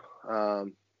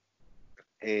 -2.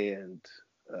 And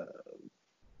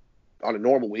on a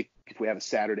normal week, if we have a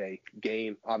Saturday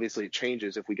game, obviously it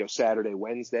changes if we go Saturday,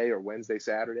 Wednesday, or Wednesday,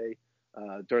 Saturday.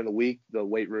 During the week, the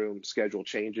weight room schedule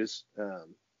changes.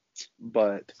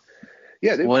 But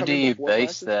yeah, what do you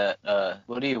base that?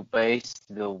 What do you base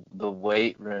the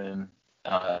weight room,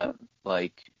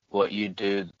 like what you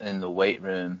do in the weight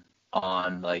room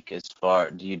on? Like, as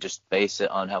far, do you just base it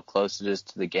on how close it is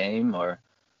to the game, or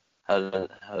how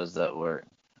does that work?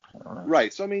 I don't know.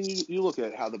 Right. So I mean, you look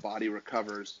at how the body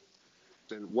recovers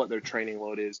and what their training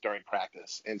load is during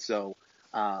practice. And so,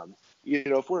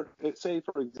 if we're, say,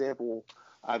 for example,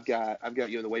 I've got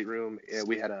you in the weight room and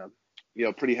we had a,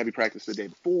 pretty heavy practice the day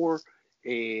before.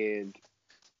 And,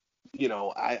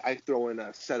 I throw in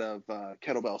a set of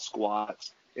kettlebell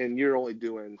squats and you're only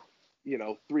doing,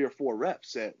 3 or 4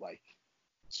 reps at like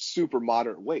super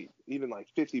moderate weight, even like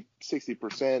 50,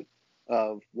 60%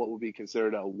 of what would be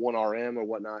considered a 1 RM or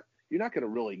whatnot. You're not going to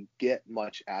really get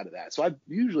much out of that. So I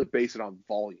usually base it on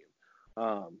volume.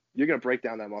 You're going to break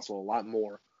down that muscle a lot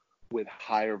more with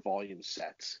higher volume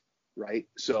sets, right?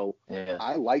 So Yeah.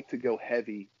 I like to go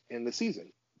heavy in the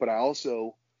season, but I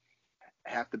also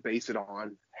have to base it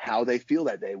on how they feel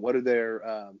that day. What are their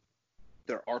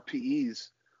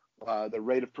RPEs, the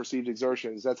rate of perceived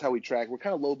exertions? That's how we track. We're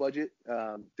kind of low budget.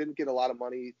 Didn't get a lot of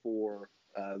money for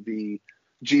the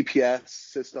GPS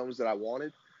systems that I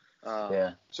wanted.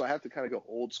 So I have to kind of go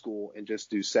old school and just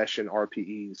do session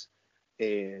RPEs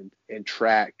and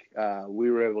track.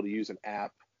 We were able to use an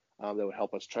app that would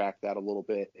help us track that a little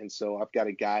bit. And so I've got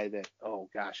a guy that, oh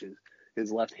gosh,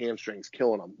 his left hamstring's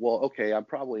killing him. Well, okay, I'm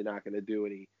probably not going to do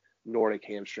any Nordic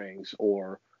hamstrings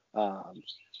or,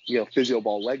 physio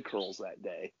ball leg curls that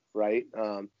day, right?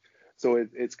 So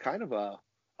it's kind of a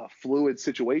fluid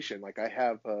situation. Like I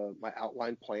have my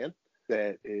outline plan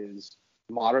that is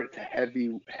moderate to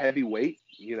heavy weight,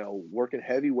 working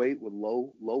heavy weight with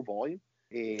low volume.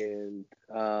 And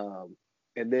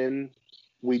then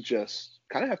we just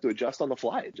kind of have to adjust on the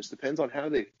fly. It just depends on how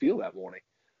they feel that morning.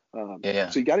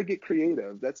 So you got to get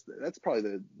creative. That's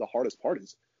probably the hardest part,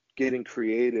 is getting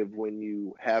creative when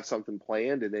you have something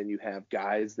planned and then you have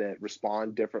guys that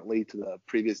respond differently to the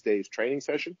previous day's training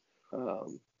session.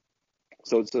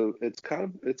 So it's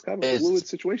kind of a fluid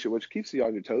situation, which keeps you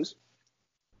on your toes.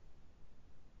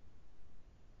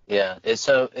 Yeah.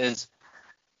 So is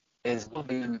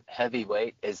volume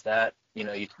heavyweight, is that,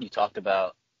 you talked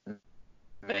about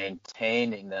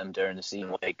maintaining them during the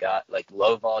season, what they got, like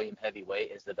low volume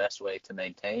heavyweight is the best way to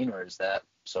maintain, or is that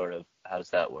sort of, how does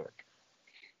that work?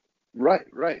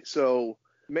 Right. So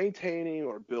maintaining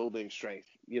or building strength,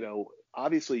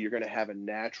 obviously you're going to have a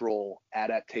natural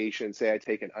adaptation. Say I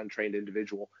take an untrained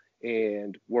individual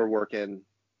and we're working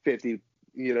 50,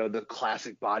 the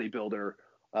classic bodybuilder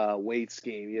weight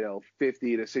scheme,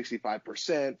 50 to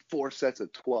 65%, 4 sets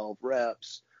of 12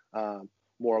 reps,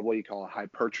 more of what you call a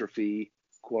hypertrophy,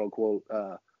 quote unquote,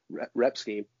 rep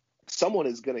scheme. Someone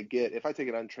is going to get, if I take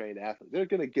an untrained athlete, they're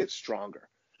going to get stronger.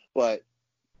 But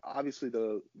obviously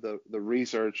the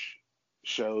research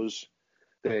shows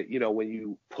that, when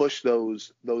you push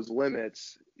those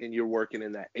limits and you're working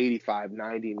in that 85,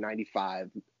 90, 95,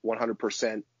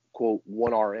 100%, quote,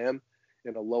 1 RM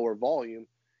in a lower volume,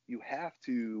 you have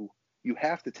to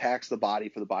tax the body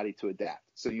for the body to adapt.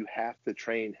 So you have to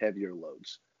train heavier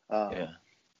loads.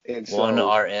 And so 1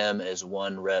 RM is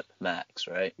 1 rep max,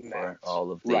 right? Max, for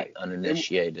all of the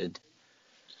uninitiated.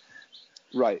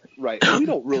 Right. And we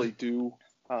don't really do.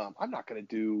 I'm not going to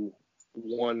do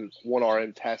one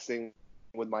RM testing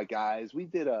with my guys. We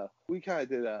kind of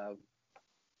did a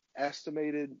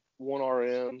estimated 1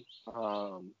 RM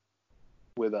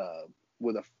with a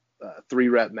 3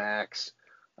 rep max.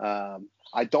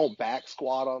 I don't back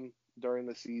squat them during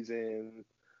the season.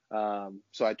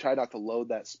 So I try not to load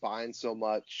that spine so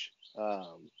much.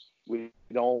 We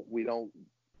don't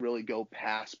really go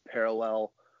past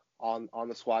parallel on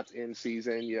the squats in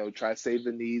season. Try to save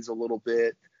the knees a little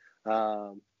bit,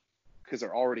 because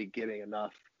they're already getting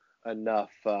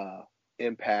enough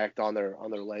impact on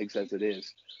their legs as it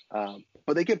is.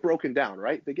 But they get broken down,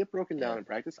 right? They get broken down in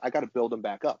practice. I got to build them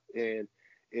back up. And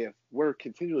if we're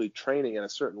continually training at a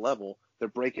certain level, they're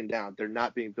breaking down. They're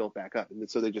not being built back up. And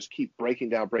so they just keep breaking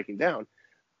down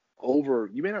over.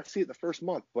 You may not see it the first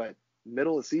month, but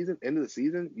middle of the season, end of the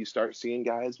season, you start seeing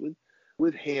guys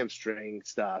with hamstring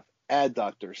stuff,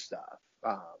 adductor stuff,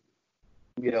 a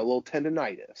little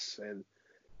tendonitis, and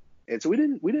so we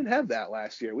didn't have that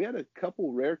last year. We had a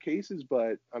couple rare cases,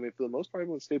 but I mean, for the most part,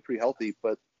 everyone stayed pretty healthy.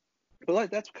 But like,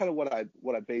 that's kind of what I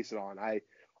base it on.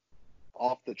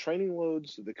 Off the training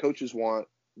loads the coaches want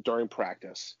during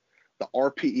practice, the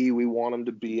RPE we want them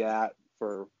to be at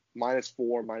for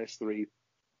 -4, -3,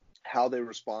 how they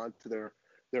respond to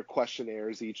their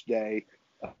questionnaires each day,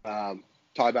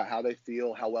 talk about how they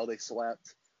feel, how well they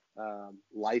slept,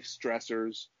 life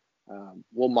stressors.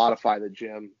 We'll modify the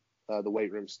gym, the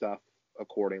weight room stuff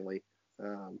accordingly.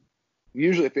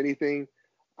 Usually, if anything,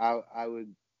 I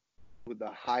would, with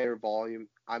the higher volume,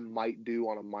 I might do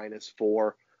on a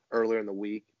 -4 earlier in the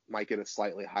week, might get a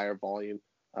slightly higher volume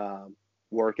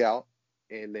workout,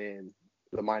 and then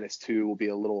the -2 will be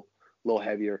a little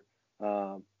heavier,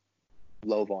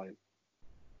 low volume.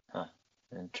 Huh.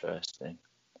 Interesting.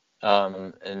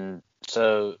 And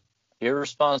so you're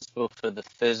responsible for the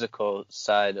physical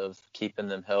side of keeping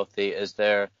them healthy. Is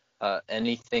there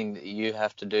anything that you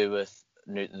have to do with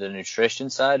the nutrition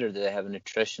side, or do they have a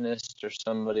nutritionist or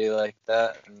somebody like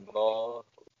that involved?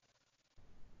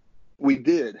 We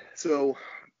did. So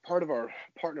part of our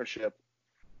partnership,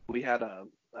 we had a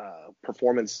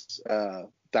performance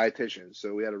dietitian.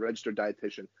 So we had a registered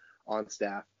dietitian on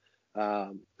staff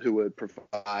who would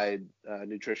provide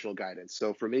nutritional guidance.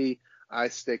 So for me, I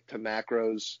stick to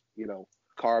macros,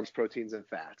 carbs, proteins, and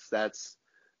fats. That's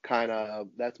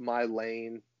my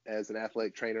lane as an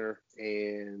athletic trainer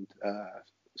and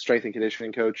strength and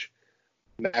conditioning coach.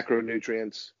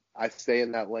 Macronutrients, I stay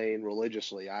in that lane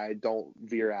religiously. I don't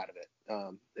veer out of it.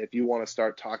 If you want to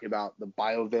start talking about the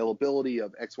bioavailability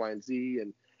of X, Y, and Z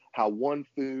and how one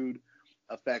food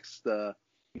affects the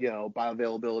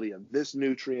bioavailability of this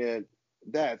nutrient,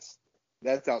 that's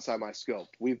outside my scope.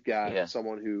 We've got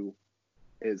someone who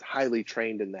is highly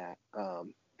trained in that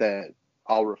that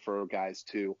I'll refer guys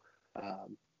to.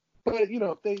 But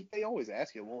they always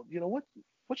ask you, well,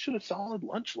 what should a solid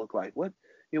lunch look like? What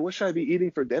should I be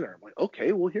eating for dinner? I'm like,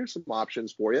 okay, well, here's some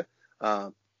options for you.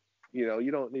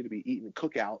 You don't need to be eating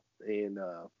cookout and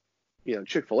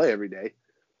Chick-fil-A every day,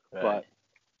 right.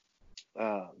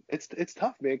 But it's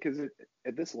tough, man, because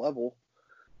at this level,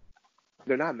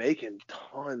 they're not making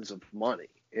tons of money,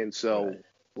 and so right.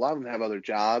 A lot of them have other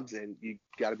jobs, and you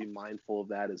got to be mindful of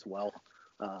that as well.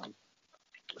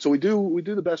 So we do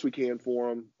the best we can for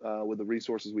them with the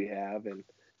resources we have, and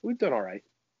we've done all right.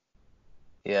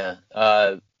 Yeah.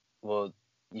 Well,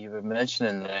 you were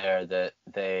mentioning there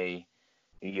that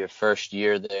your first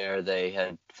year there, they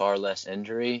had far less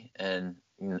injury, and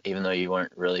even though you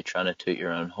weren't really trying to toot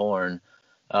your own horn,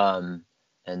 and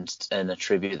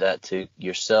attribute that to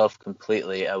yourself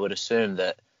completely, I would assume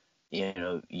that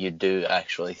you do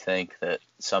actually think that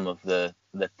some of the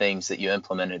things that you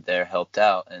implemented there helped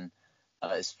out. And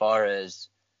as far as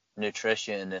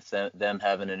nutrition, if them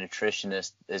having a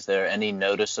nutritionist, is there any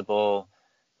noticeable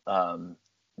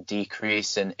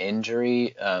decrease in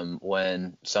injury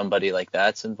when somebody like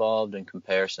that's involved in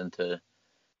comparison to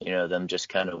them just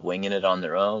kind of winging it on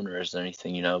their own, or is there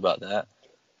anything about that?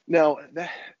 No,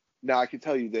 I can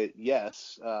tell you that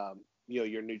yes,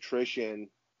 your nutrition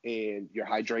and your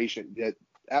hydration, that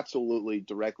absolutely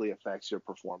directly affects your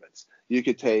performance. You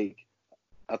could take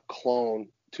a clone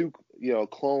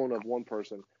of one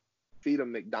person, feed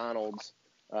them McDonald's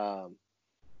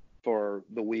for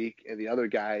the week, and the other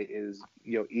guy is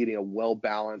eating a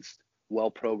well-balanced,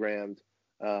 well-programmed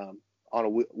on a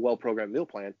well-programmed meal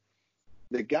plan.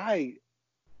 The guy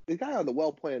on the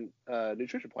well-planned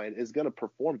nutrition plan is going to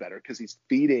perform better because he's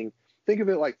feeding. Think of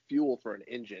it like fuel for an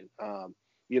engine.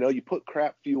 You put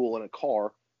crap fuel in a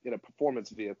car, in a performance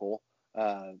vehicle,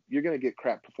 you're going to get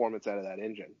crap performance out of that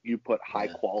engine. You put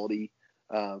high-quality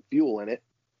fuel in it,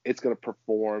 it's going to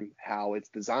perform how it's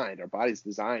designed. Our body's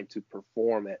designed to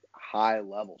perform at high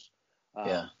levels.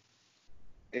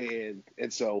 And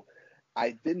so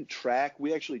I didn't track.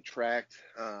 We actually tracked.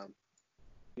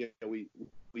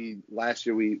 We last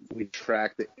year we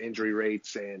tracked the injury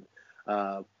rates and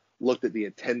looked at the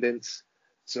attendance.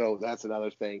 So that's another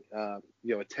thing.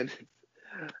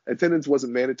 Attendance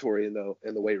wasn't mandatory in the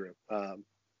weight room.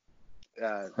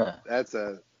 That's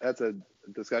a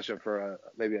discussion for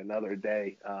maybe another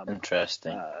day.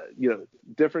 Interesting.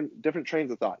 Different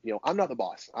trains of thought. I'm not the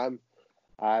boss. I'm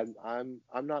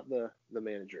not the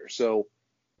manager. So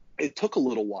it took a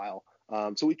little while.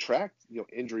 So we tracked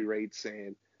injury rates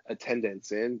and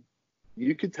attendance, and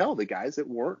you could tell the guys that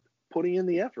weren't putting in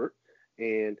the effort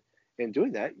and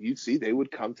doing that, you'd see they would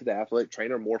come to the athletic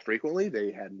trainer more frequently.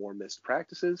 They had more missed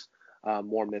practices,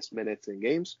 more missed minutes in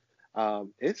games.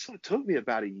 It took me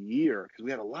about a year because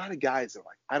we had a lot of guys that were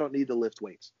like, I don't need to lift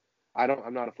weights.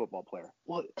 I'm not a football player.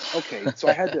 Well, okay. So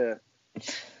I had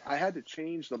to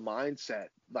change the mindset.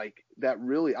 Like that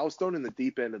really, I was thrown in the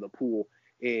deep end of the pool,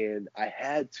 and I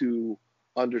had to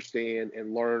understand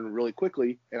and learn really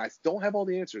quickly. And I don't have all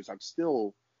the answers. I'm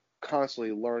still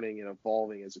constantly learning and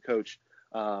evolving as a coach.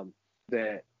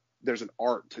 That there's an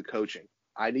art to coaching.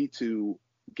 I need to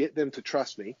get them to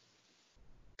trust me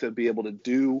to be able to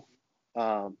do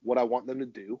what I want them to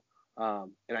do.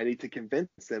 And I need to convince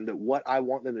them that what I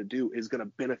want them to do is going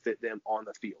to benefit them on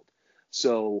the field.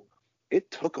 So it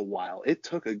took a while. It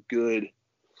took me a good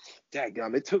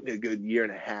year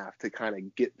and a half to kind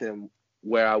of get them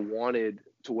where I wanted,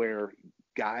 to where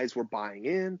guys were buying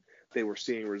in, they were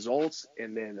seeing results,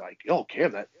 and then like, oh,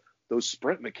 Cam, those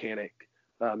sprint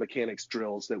mechanics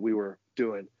drills that we were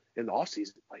doing in the off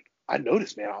season, like I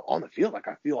noticed, man, on the field, like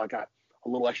I feel I got a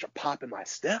little extra pop in my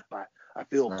step. I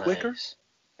feel quicker.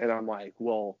 And I'm like,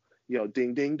 well,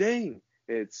 ding, ding, ding.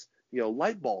 It's,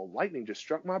 lightning just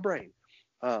struck my brain.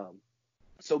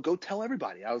 So go tell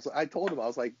everybody. I told him, I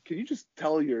was like, can you just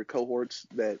tell your cohorts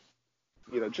that,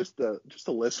 just to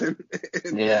listen.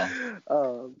 Yeah.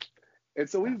 And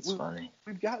so we've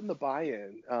gotten the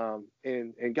buy-in,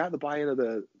 and got the buy-in of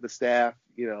the staff.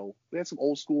 We had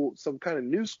some kind of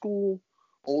new school,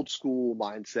 old school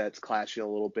mindsets clashing a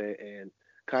little bit, and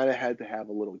kind of had to have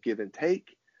a little give and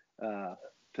take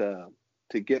to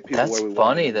get people where we That's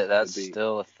funny wanted that's to be.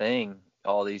 still a thing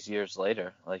all these years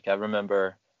later. Like I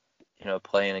remember,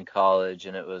 playing in college,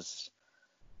 and it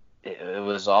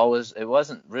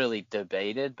wasn't really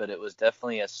debated, but it was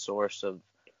definitely a source of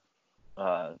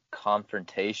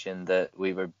confrontation that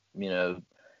we were,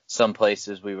 some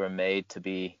places we were made to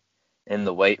be in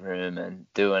the weight room and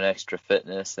doing extra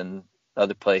fitness, and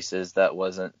other places that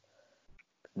wasn't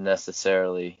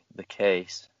necessarily the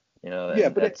case. Yeah,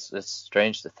 but it's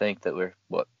strange to think that we're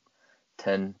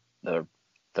 10 or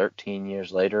 13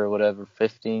 years later or whatever,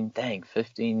 15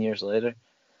 years later,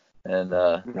 and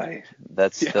right,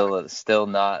 that's still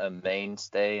not a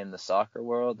mainstay in the soccer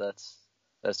world. That's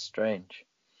strange.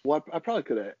 Well, I probably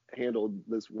could have handled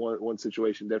this one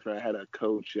situation different. I had a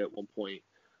coach at one point.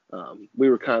 We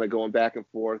were kind of going back and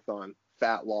forth on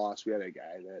fat loss. We had a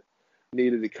guy that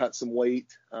needed to cut some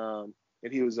weight, and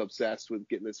he was obsessed with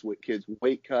getting this kid's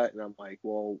weight cut. And I'm like,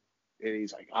 well, and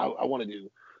he's like, I want to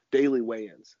do daily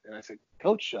weigh-ins. And I said,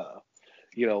 Coach,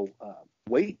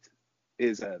 weight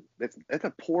is that's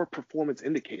a poor performance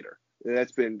indicator. And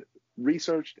that's been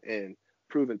researched and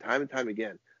proven time and time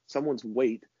again. Someone's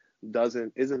weight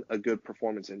isn't a good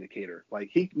performance indicator. Like,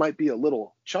 he might be a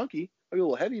little chunky, a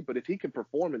little heavy, but if he can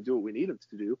perform and do what we need him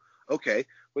to do, okay.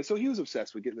 But so he was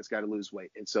obsessed with getting this guy to lose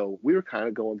weight. And so we were kind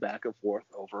of going back and forth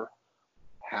over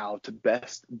how to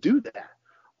best do that.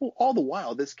 Well, all the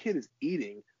while, this kid is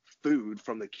eating food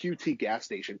from the QT gas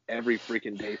station every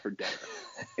freaking day for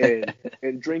dinner,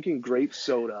 and drinking grape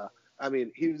soda. I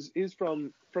mean, he's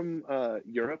from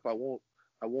Europe. I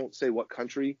won't say what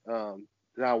country. I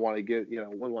don't want to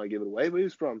wouldn't want to give it away, but he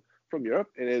was from Europe,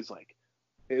 and it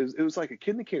was like a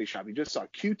kid in the candy shop. He just saw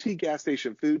QT gas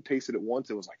station food, tasted it once,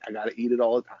 and was like, I got to eat it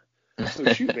all the time.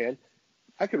 So shoot, man,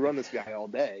 I could run this guy all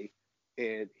day,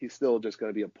 and he's still just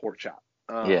going to be a pork chop.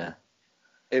 Yeah.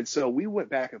 And so we went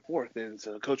back and forth, and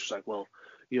so the coach was like, well,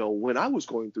 when I was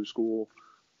going through school,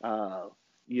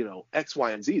 X,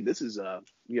 Y, and Z, this is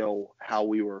how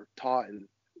we were taught and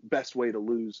best way to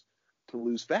lose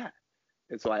fat.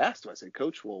 And so I asked him, I said,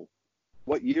 Coach, well,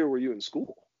 what year were you in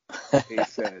school? And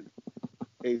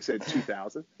he said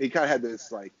 2000. He kind of had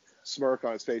this like smirk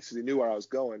on his face because he knew where I was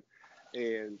going.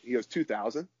 And he goes,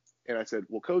 2000. And I said,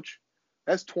 well, Coach,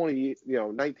 that's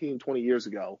 19, 20 years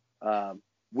ago.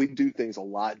 We do things a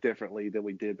lot differently than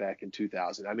we did back in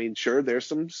 2000. I mean, sure, there's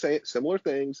some similar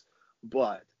things,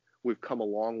 but we've come a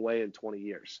long way in 20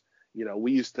 years.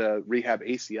 We used to rehab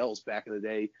ACLs back in the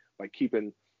day by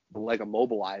keeping the leg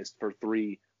immobilized for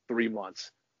three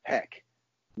months. Heck,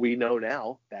 we know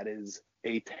now that is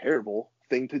a terrible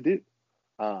thing to do.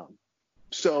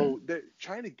 So they're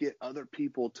trying to get other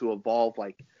people to evolve.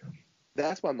 Like,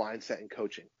 that's my mindset in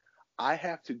coaching. I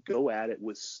have to go at it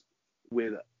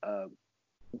with a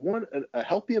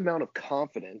healthy amount of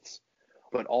confidence,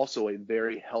 but also a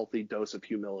very healthy dose of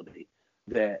humility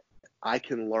that I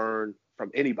can learn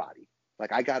from anybody.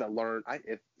 Like, I got to learn.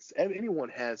 If anyone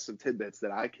has some tidbits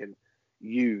that I can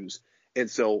use, and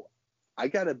so I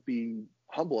got to be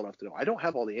humble enough to know I don't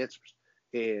have all the answers.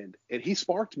 And he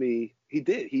sparked me. He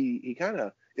did. He kind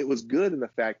of. It was good in the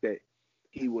fact that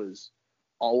he was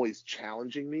always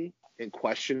challenging me and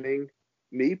questioning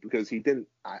me, because he didn't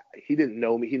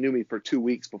know me. He knew me for 2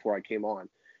 weeks before I came on,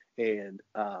 and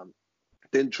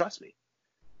didn't trust me.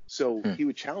 So he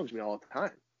would challenge me all the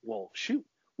time. well, shoot,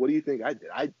 what do you think I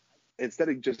did? Instead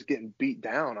of just getting beat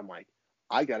down, I'm like,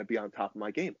 I got to be on top of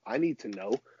my game. I need to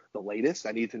know the latest.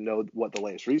 I need to know what the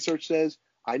latest research says.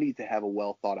 I need to have a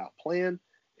well thought out plan.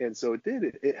 And so it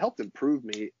did. It helped improve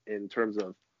me in terms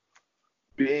of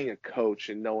being a coach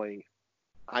and knowing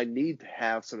I need to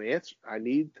have some answers. I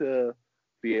need to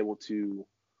be able to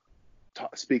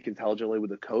speak intelligently with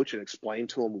the coach and explain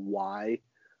to him why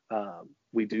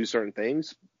we do certain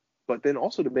things, but then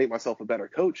also to make myself a better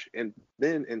coach. And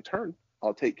then in turn,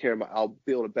 I'll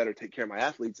be able to better take care of my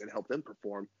athletes and help them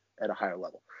perform at a higher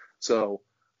level. So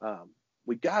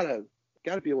we gotta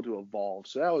be able to evolve.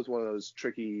 So that was one of those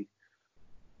tricky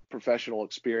professional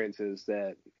experiences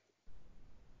that,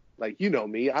 like, you know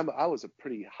me, I was a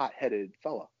pretty hot-headed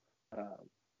fella.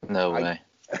 No way.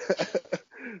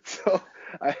 So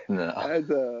I No. had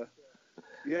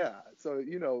yeah. So,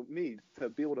 you know, me, to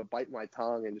be able to bite my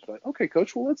tongue and just be like, okay,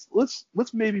 coach, well,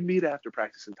 let's maybe meet after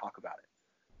practice and talk about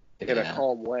it in a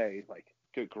calm way. Like,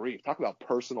 good grief, talk about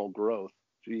personal growth.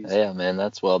 Jeez. Yeah, man,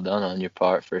 that's well done on your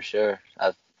part for sure.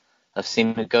 I've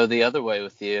seen it go the other way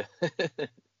with you.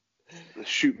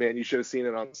 Shoot, man, you should have seen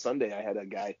it on Sunday. I had a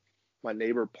guy, my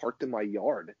neighbor, parked in my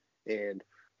yard, and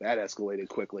that escalated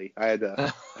quickly. I had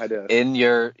to in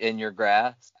your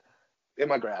grass. In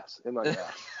my grass,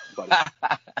 buddy.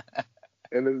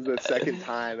 And this is the second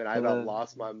time, and I about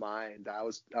lost my mind. I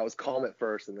was calm at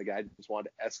first, and the guy just wanted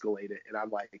to escalate it, and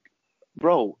I'm like,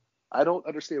 bro, I don't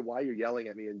understand why you're yelling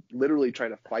at me and literally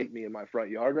trying to fight me in my front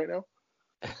yard right now.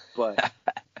 But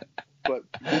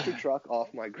get your truck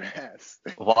off my grass.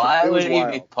 Why would he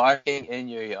be parking in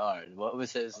your yard? What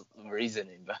was his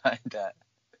reasoning behind that?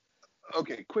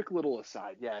 Okay, quick little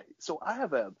aside. Yeah, so I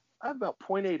have about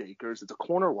 0.8 acres. It's a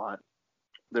corner lot.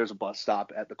 There's a bus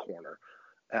stop at the corner.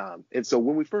 And so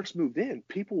when we first moved in,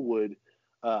 people would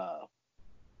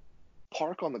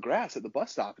park on the grass at the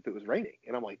bus stop if it was raining.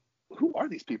 And I'm like, who are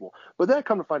these people? But then I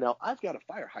come to find out I've got a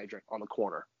fire hydrant on the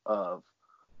corner of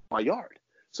my yard.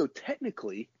 So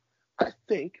technically, I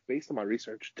think, based on my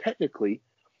research, technically,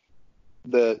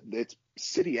 it's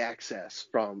city access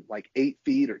from like 8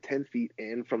 feet or 10 feet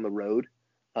in from the road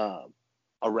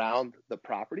around the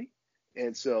property.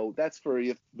 And so that's for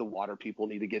if the water people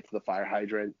need to get to the fire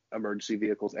hydrant, emergency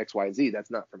vehicles, X, Y, Z.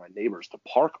 That's not for my neighbors to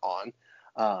park on.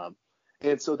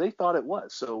 And so they thought it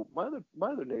was. So my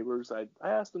other neighbors, I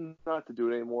asked them not to do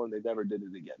it anymore, and they never did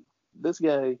it again. This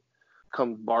guy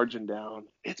comes barging down.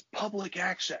 It's public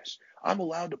access. I'm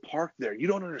allowed to park there. You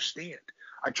don't understand.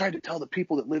 I tried to tell the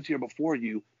people that lived here before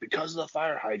you, because of the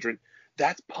fire hydrant,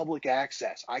 that's public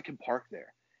access. I can park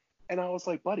there. And I was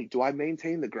like, buddy, do I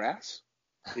maintain the grass?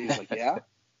 And he's like, yeah.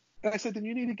 And I said, then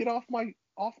you need to get off my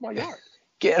yard.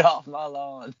 Get off my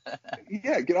lawn.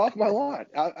 Yeah, get off my lawn.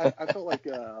 I felt like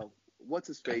what's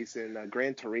his face in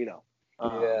Gran Torino.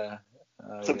 Yeah.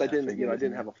 Except I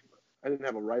didn't have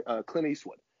a Clint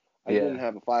Eastwood. I didn't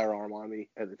have a firearm on me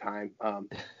at the time.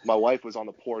 My wife was on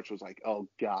the porch, was like, oh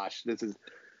gosh, this is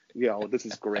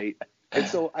great. And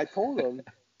so I told him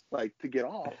like to get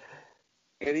off,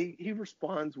 and he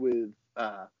responds with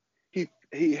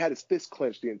he had his fist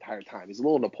clenched the entire time. He's a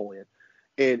little Napoleon.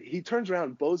 And he turns around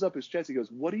and bows up his chest. He goes,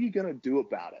 what are you going to do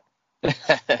about it?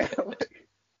 And I'm like,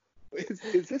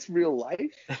 is this real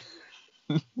life?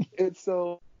 And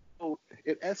so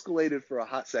it escalated for a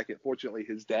hot second. Fortunately,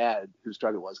 his dad, whose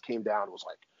truck it was, came down and was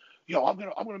like, yo, I'm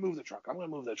gonna move the truck. I'm going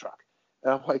to move the truck.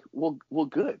 And I'm like, well,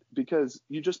 good, because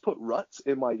you just put ruts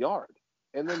in my yard.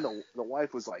 And then the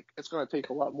wife was like, it's going to take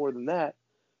a lot more than that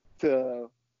to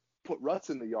put ruts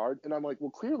in the yard. And I'm like,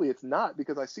 well, clearly it's not,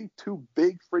 because I see 2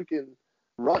 big freaking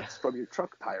ruts from your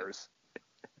truck tires.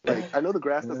 Like, I know the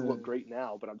grass doesn't look great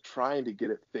now, but I'm trying to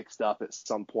get it fixed up at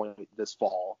some point this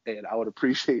fall, and I would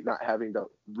appreciate not having to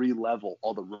re-level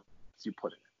all the ruts you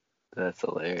put in it. That's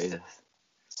hilarious.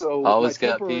 So always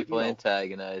got people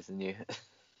antagonizing you.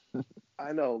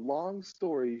 I know. Long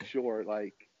story short,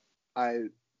 like,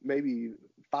 maybe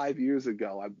 5 years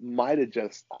ago, I might have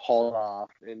just hauled off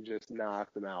and just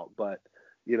knocked them out. But,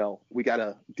 we got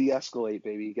to de-escalate,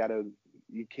 baby.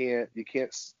 You can't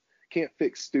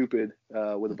fix stupid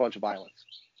with a bunch of violence.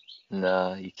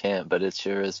 No, you can't, but it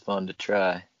sure is fun to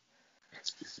try.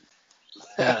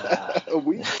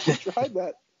 We tried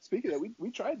that. Speaking of that,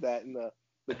 we tried that in the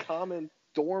common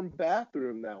dorm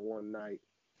bathroom that one night.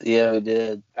 Yeah, we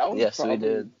did. Yes, we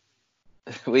did.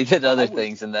 We did other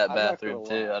things in that bathroom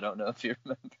too. I don't know if you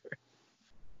remember.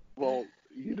 Well,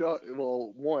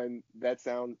 one, that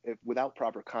sounds, without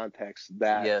proper context,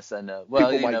 that. Yes, I know.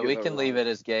 Well, we can leave it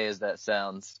as gay as that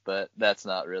sounds, but that's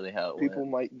not really how it went. People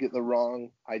might get the wrong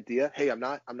idea. Hey, I'm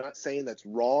not saying that's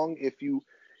wrong if you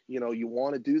you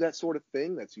want to do that sort of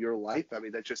thing. That's your life. I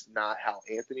mean, that's just not how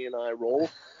Anthony and I roll.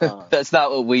 That's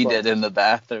not what we did in the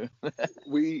bathroom.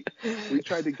 we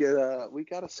tried to we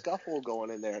got a scuffle going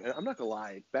in there. And I'm not going to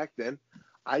lie, back then,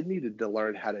 I needed to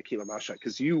learn how to keep my mouth shut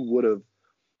because you would have,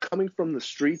 coming from the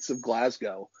streets of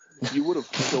Glasgow, you would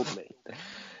have killed me.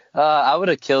 I would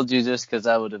have killed you just because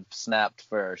I would have snapped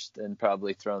first and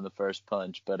probably thrown the first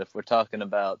punch. But if we're talking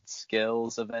about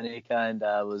skills of any kind,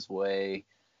 I was way,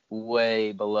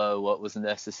 way below what was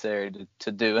necessary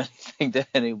to do anything to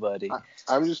anybody.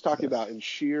 I'm just talking about in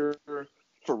sheer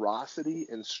ferocity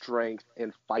and strength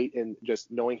and fight and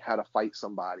just knowing how to fight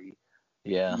somebody.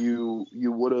 Yeah. You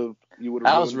would have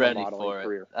I was ready for for it.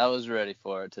 career. I was ready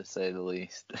for it, to say the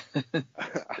least.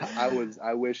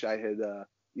 I wish I had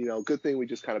good thing we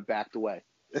just kind of backed away.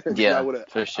 Yeah,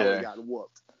 for I sure. would have gotten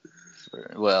whooped.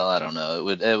 Well, I don't know.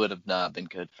 It would have not been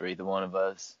good for either one of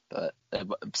us. But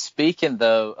speaking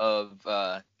though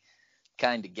of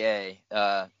kind of gay,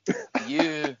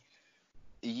 you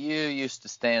used to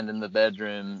stand in the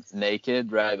bedroom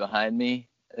naked right behind me,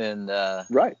 and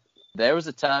right. There was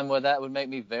a time where that would make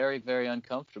me very, very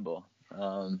uncomfortable.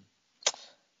 And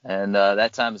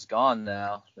that time is gone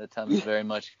now. That time is very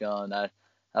much gone.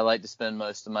 I like to spend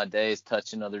most of my days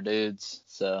touching other dudes,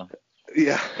 so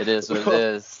yeah, it is what it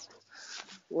is.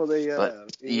 Well,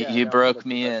 you broke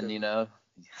me in,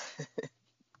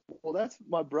 Well, that's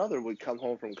my brother would come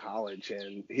home from college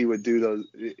and he would do those.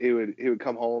 He would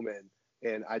come home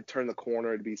and I'd turn the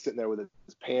corner and be sitting there with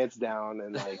his pants down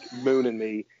and like mooning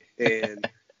me and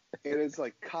it's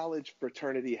like college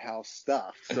fraternity house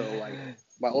stuff. So like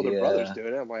my older brother's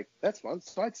doing it. I'm like, that's fun.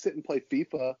 So I'd sit and play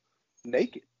FIFA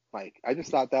naked. Like I just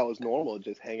thought that was normal,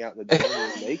 just hang out in the dorm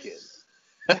room naked.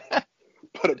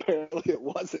 But apparently it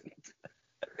wasn't.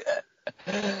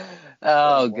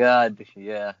 Oh God,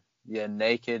 yeah,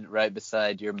 naked right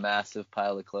beside your massive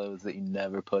pile of clothes that you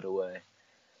never put away.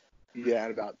 Yeah,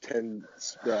 and about 10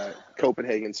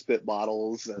 Copenhagen spit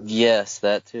bottles. And... Yes,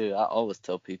 that too. I always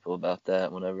tell people about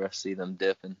that whenever I see them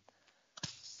dipping.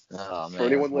 Oh, man. For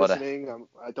anyone listening,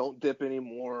 I don't dip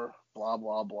anymore. Blah,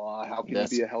 blah, blah. How can you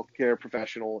be a healthcare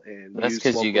professional and that's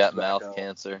because you got mouth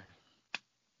cancer.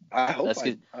 I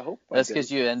hope that's because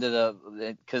you ended up,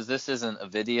 because this isn't a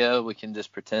video. We can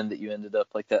just pretend that you ended up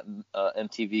like that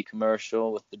MTV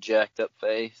commercial with the jacked up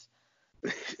face.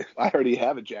 I already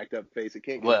have a jacked up face. It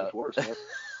can't get much worse.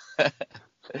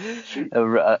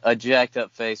 A jacked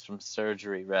up face from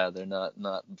surgery, rather, not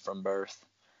from birth.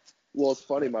 Well, it's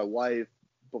funny. My wife,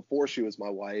 before she was my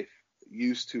wife,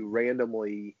 used to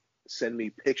randomly send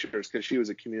me pictures because she was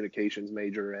a communications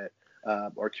major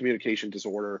or communication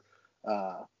disorder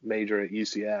major at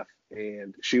UCF,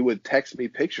 and she would text me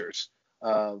pictures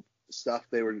of stuff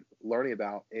they were learning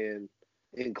about in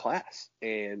class,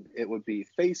 and it would be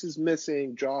faces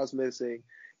missing, jaws missing,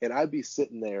 and I'd be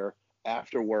sitting there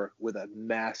after work with a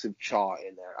massive chaw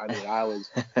in there. I mean, I was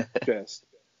just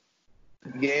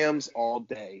yams all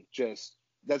day. Just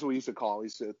that's what we used to call it. We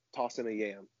used to toss in a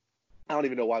yam. I don't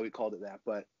even know why we called it that,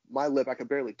 but my lip, I could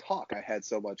barely talk. I had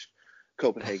so much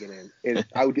Copenhagen in, and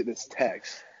I would get this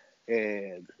text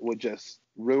and would just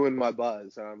ruin my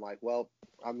buzz, and I'm like, well,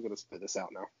 I'm gonna spit this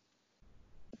out now.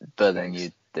 But then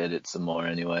you did it some more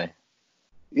anyway.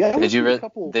 Yeah. Did you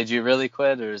really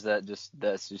quit, or is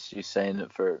that's just you saying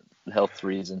it for health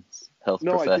reasons,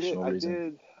 professional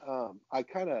reasons? I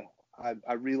did.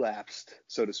 I relapsed,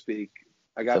 so to speak.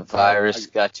 The virus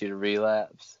got you to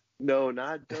relapse? No,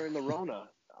 not during the Rona.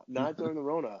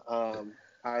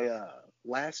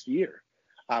 Last year,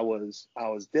 I was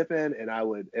dipping, and I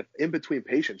would, if in between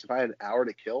patients, if I had an hour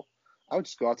to kill, I would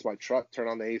just go out to my truck, turn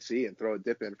on the AC, and throw a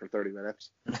dip in for 30 minutes.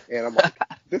 And I'm like,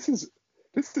 this is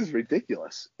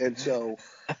ridiculous. And so,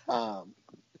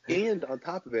 and on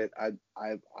top of it, I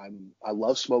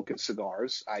love smoking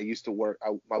cigars. I used to work.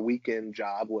 My weekend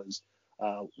job was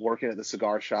working at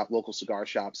the local cigar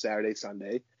shop, Saturday,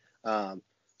 Sunday.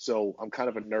 So I'm kind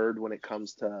of a nerd when it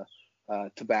comes to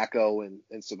tobacco and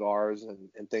cigars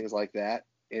and things like that.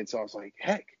 And so I was like,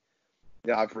 heck.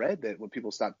 I've read that when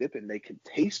people stop dipping, they can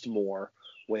taste more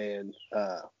when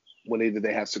either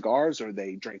they have cigars or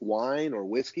they drink wine or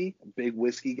whiskey. I'm a big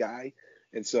whiskey guy,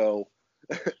 and so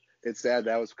it's sad.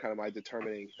 That was kind of my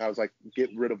determining. I was like,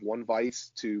 get rid of one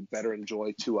vice to better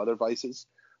enjoy two other vices.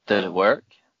 Did it work?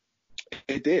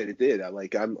 It did.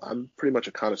 I'm pretty much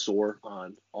a connoisseur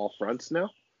on all fronts now.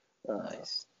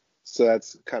 Nice. So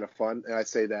that's kind of fun, and I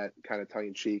say that kind of tongue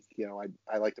in cheek.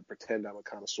 I like to pretend I'm a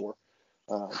connoisseur.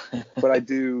 But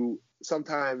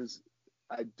sometimes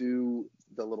I do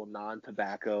the little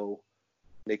non-tobacco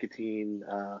nicotine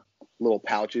little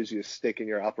pouches you stick in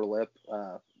your upper lip.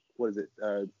 What is it?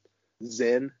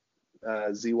 Zen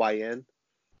ZYN.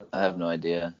 I have no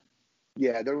idea.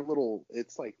 Yeah, they're little.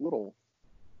 It's like little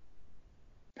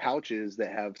pouches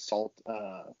that have salt,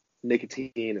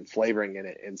 nicotine, and flavoring in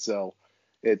it, and so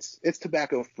it's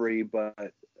tobacco free.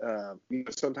 But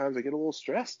sometimes I get a little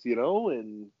stressed,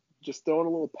 and just throw in a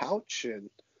little pouch and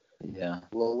Yeah.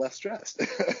 a little less stressed.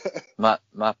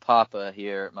 My papa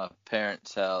here at my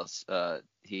parents' house,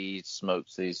 he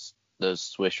smokes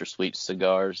those Swisher Sweet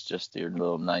cigars, just your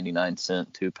little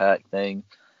 99-cent 2-pack thing.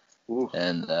 Ooh.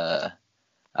 And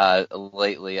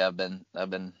lately I've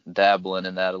been dabbling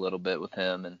in that a little bit with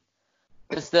him, and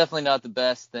it's definitely not the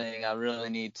best thing. I really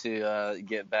need to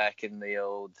get back in the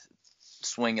old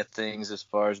swing of things as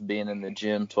far as being in the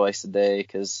gym twice a day,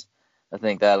 because I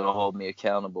think that'll hold me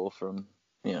accountable from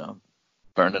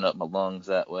burning up my lungs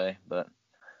that way. But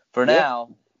for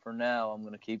now I'm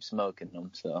gonna keep smoking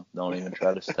them, so don't even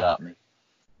try to stop me.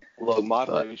 Look,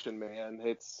 moderation, man.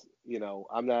 It's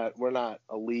we're not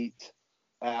elite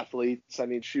athletes. I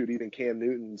mean, shoot, even Cam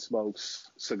Newton smokes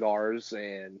cigars,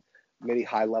 and many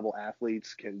high-level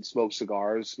athletes can smoke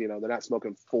cigars. They're not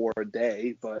smoking 4 a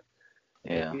day, but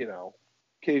Yeah.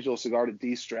 Occasional cigar to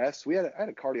de-stress. I had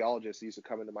a cardiologist who used to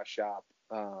come into my shop,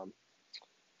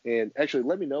 and actually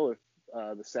let me know if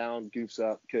the sound goofs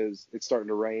up, because it's starting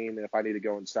to rain, and if I need to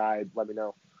go inside, let me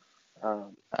know.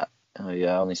 Oh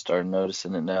yeah, I only started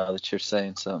noticing it now that you're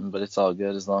saying something, but it's all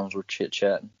good as long as we're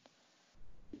chit-chatting.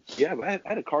 Yeah, but I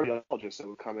had a cardiologist that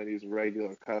would come in. He's a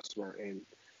regular customer, and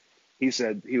he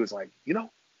said, he was like,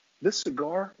 this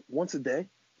cigar once a day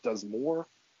does more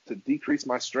to decrease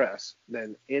my stress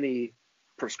than any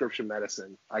prescription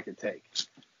medicine I could take.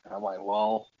 And I'm like,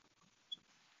 well,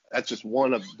 that's just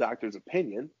one of the doctor's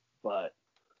opinion, but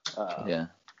Yeah.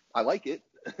 I like it.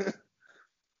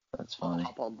 That's funny. I'll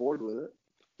hop on board with it.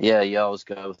 Yeah, you always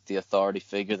go with the authority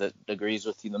figure that agrees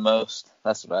with you the most.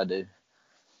 That's what I do.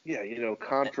 Yeah,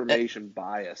 confirmation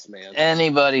bias, man.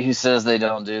 Anybody who says they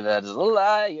don't do that is a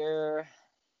liar.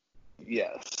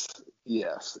 Yes.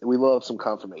 We love some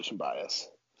confirmation bias.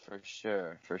 For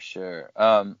sure.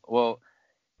 Well,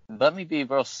 let me be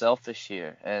real selfish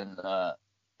here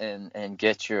and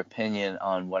get your opinion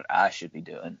on what I should be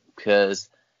doing. Because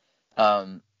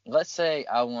let's say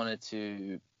I wanted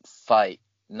to fight,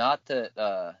 not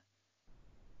that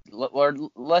or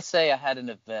let's say I had an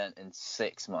event in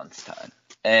 6 months' time,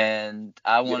 and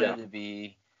I wanted to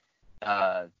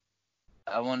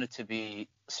be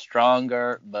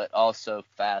stronger but also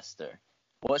faster.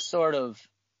 What sort of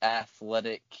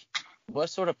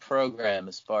program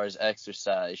as far as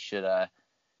exercise should I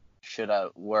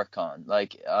work on?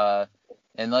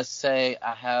 And let's say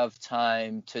I have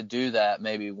time to do that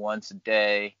maybe once a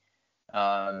day.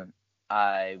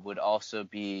 I would also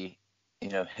be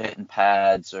hitting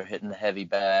pads or hitting the heavy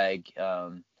bag,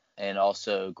 and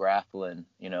also grappling,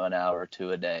 an hour or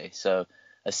two a day. So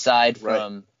aside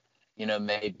from,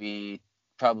 maybe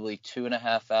probably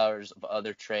 2.5 hours of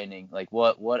other training, like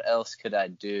what else could I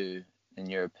do, in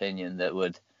your opinion, that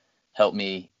would help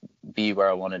me be where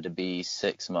I wanted to be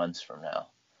 6 months from now?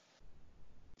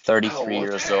 33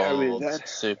 years old,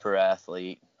 super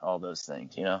athlete, all those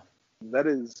things, That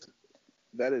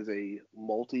is a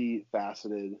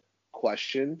multifaceted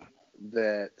question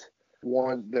that,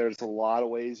 there's a lot of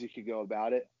ways you could go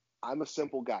about it. I'm a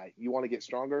simple guy. You want to get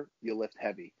stronger, you lift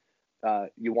heavy.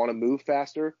 You want to move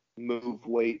faster, move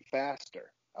weight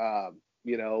faster.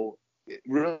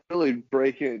 Really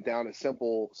breaking it down to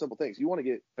simple things. You want to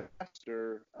get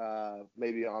faster,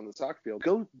 maybe on the soccer field,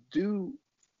 go do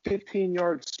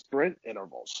 15-yard sprint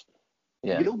intervals.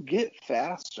 Yeah. You'll get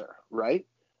faster, right?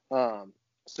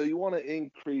 So you want to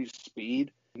increase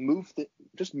speed, move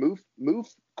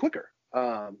quicker.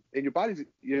 And your body's,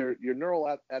 your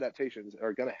neural adaptations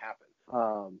are going to happen.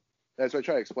 That's what I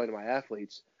try to explain to my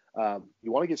athletes.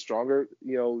 You want to get stronger.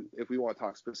 If we want to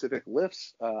talk specific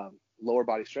lifts, lower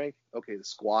body strength. Okay, the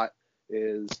squat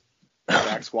is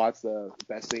back squat's the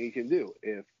best thing you can do.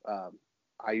 If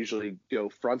I usually go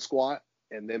front squat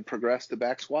and then progress to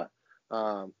back squat,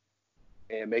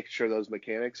 and make sure those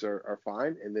mechanics are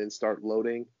fine, and then start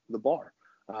loading the bar.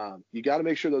 You got to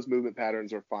make sure those movement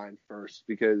patterns are fine first,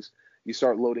 because you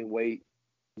start loading weight,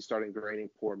 you start ingraining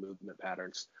poor movement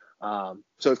patterns. So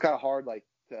it's kind of hard,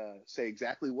 to say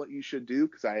exactly what you should do,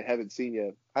 because I haven't seen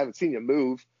you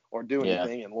move or do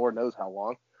anything, and Lord knows how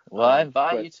long. Well, I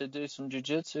invite you to do some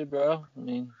jiu-jitsu, bro. I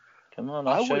mean, come on,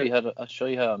 I'll show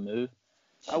you how I move.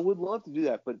 I would love to do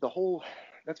that, but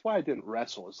that's why I didn't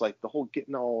wrestle. It's like the whole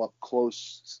getting all up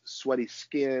close, sweaty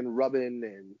skin, rubbing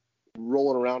and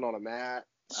rolling around on a mat.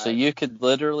 So you could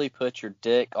literally put your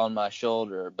dick on my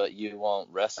shoulder, but you won't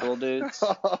wrestle, dudes?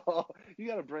 You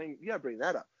gotta bring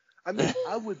that up. I mean,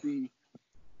 I would be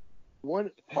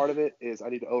one part of it is I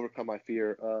need to overcome my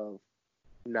fear of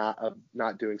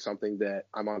not doing something that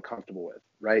I'm uncomfortable with,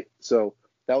 right? So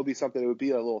that would be something that would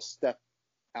be a little step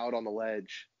out on the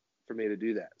ledge for me to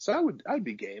do that. So I'd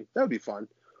be game. That would be fun.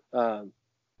 But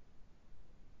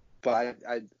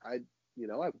I'd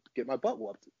get my butt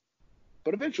whooped.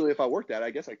 But eventually, if I worked at it,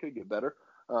 I guess I could get better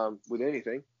with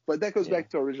anything. But that goes back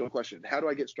to our original question: how do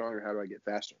I get stronger? How do I get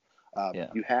faster?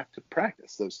 You have to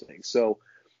practice those things. So,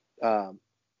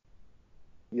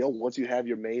 once you have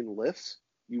your main lifts,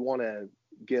 you want to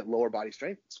get lower body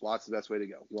strength. Squats is the best way to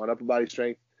go. You want upper body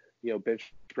strength.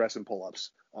 Bench press and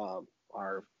pull-ups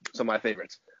are some of my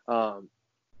favorites.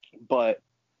 But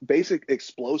basic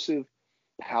explosive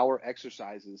power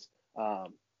exercises,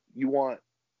 you want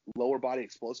lower body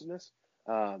explosiveness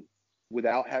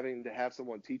without having to have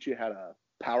someone teach you how to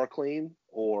power clean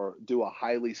or do a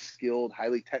highly skilled,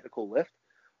 highly technical lift.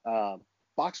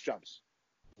 Box jumps.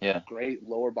 Yeah. Great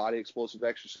lower body explosive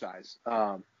exercise.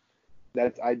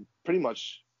 That I pretty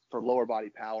much, for lower body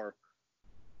power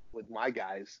with my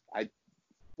guys,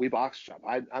 we box jump.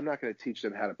 I'm not going to teach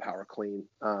them how to power clean.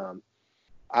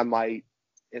 I might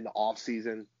in the off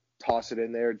season toss it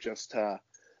in there just to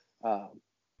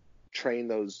train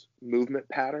those movement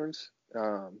patterns,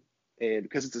 and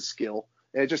because it's a skill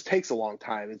and it just takes a long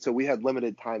time, and so we had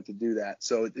limited time to do that.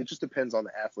 So it just depends on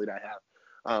the athlete I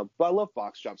have. But I love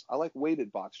box jumps. I like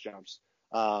weighted box jumps.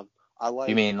 I like.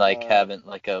 You mean like having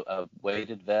like a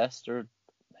weighted vest or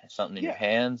something in your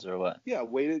hands or what? Yeah,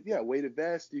 weighted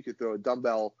vest. You could throw a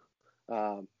dumbbell,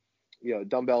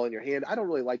 dumbbell in your hand. I don't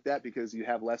really like that because you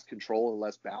have less control and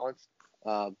less balance.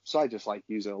 So I just like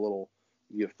using a little,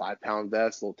 5-pound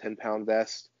vest, a little 10-pound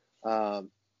vest.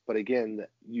 But again,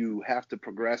 you have to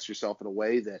progress yourself in a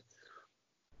way that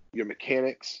your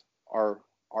mechanics are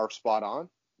spot on.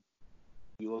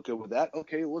 You look good with that.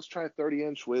 Okay, let's try a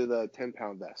 30-inch with a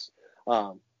 10-pound vest.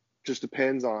 Just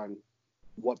depends on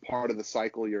what part of the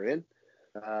cycle you're in.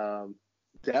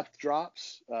 Depth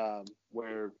drops,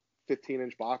 where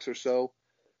 15-inch box or so,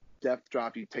 depth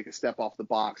drop, you take a step off the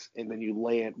box and then you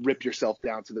rip yourself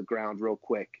down to the ground real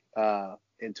quick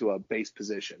into a base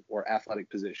position or athletic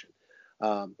position.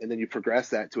 And then you progress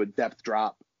that to a depth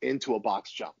drop into a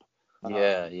box jump.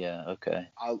 Okay.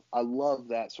 I love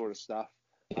that sort of stuff.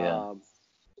 Yeah.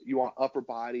 You want upper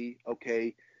body,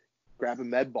 okay, grab a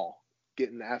med ball, get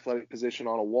in an athletic position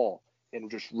on a wall, and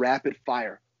just rapid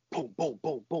fire, boom, boom,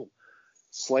 boom, boom,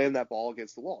 slam that ball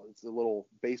against the wall. It's a little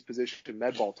base position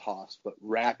med ball toss, but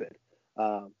rapid.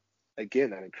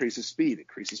 Again, that increases speed,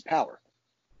 increases power.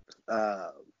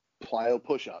 Plyo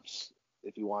push-ups,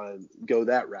 if you want to go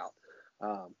that route.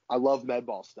 I love med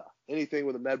ball stuff. Anything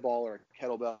with a med ball or a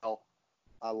kettlebell,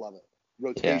 I love it.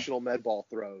 Rotational med ball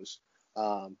throws.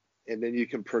 And then you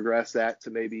can progress that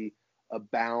to maybe a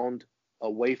bound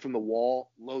away from the wall,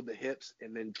 load the hips,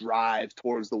 and then drive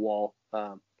towards the wall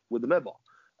with the med ball.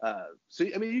 So,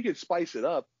 you can spice it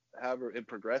up, however, and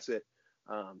progress it.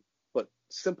 But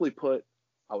simply put,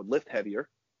 I would lift heavier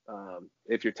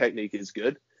if your technique is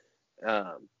good.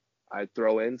 I'd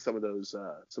throw in some of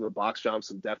the box jumps,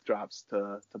 some depth drops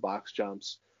to box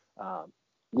jumps,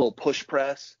 little push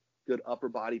press, good upper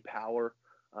body power,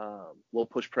 little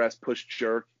push press, push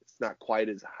jerk. It's not quite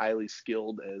as highly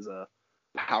skilled as a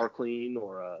power clean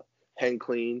or a hang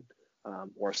clean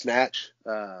or a snatch.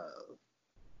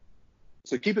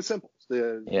 So keep it simple.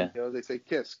 They say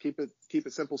KISS, keep it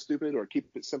simple, stupid, or keep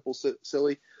it simple,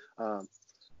 silly.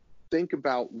 Think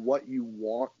about what you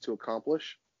want to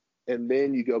accomplish, and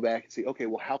then you go back and say, okay,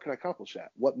 well, how can I accomplish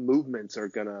that? What movements are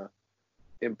gonna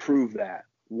improve that?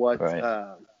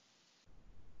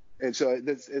 And so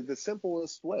that's the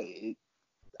simplest way.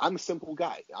 I'm a simple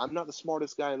guy. I'm not the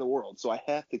smartest guy in the world, so I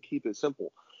have to keep it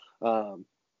simple. And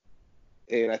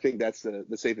I think that's the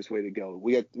safest way to go.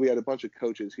 We had a bunch of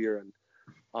coaches here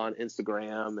on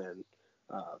Instagram, and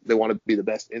they want to be the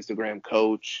best Instagram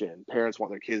coach, and parents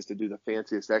want their kids to do the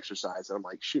fanciest exercise. And I'm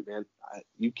like, shoot, man,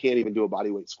 you can't even do a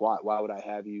bodyweight squat. Why would I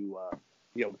have you,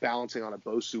 balancing on a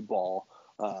Bosu ball,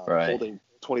 holding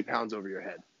 20 pounds over your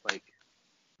head?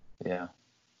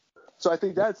 So I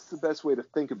think that's the best way to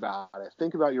think about it.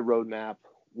 Think about your roadmap,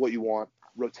 what you want,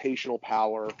 rotational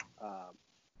power,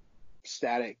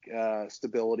 static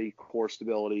stability, core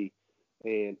stability,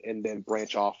 and then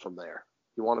branch off from there.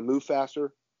 You want to move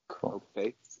faster? Cool.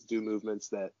 Okay, do movements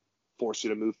that force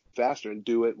you to move faster and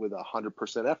do it with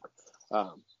 100% effort.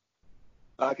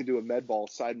 I could do a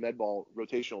side med ball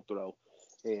rotational throw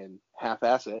and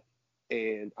half-ass it,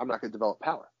 and I'm not going to develop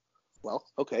power. Well,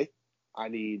 okay, I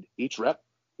need each rep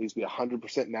needs to be 100%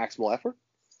 maximal effort.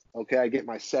 Okay, I get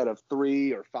my set of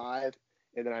 3 or 5,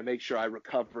 and then I make sure I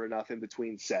recover enough in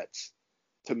between sets.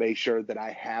 to make sure that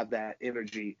I have that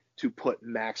energy to put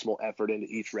maximal effort into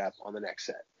each rep on the next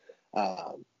set.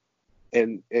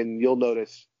 And you'll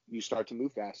notice you start to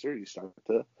move faster. You start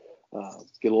to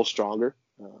get a little stronger.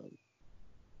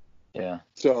 Yeah.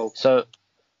 So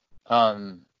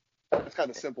that's kind of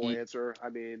a simple y- answer. I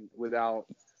mean, without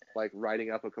like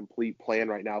writing up a complete plan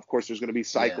right now. Of course, there's going to be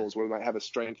cycles where we might have a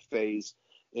strength phase,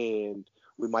 and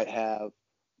we might have,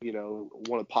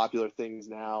 one of the popular things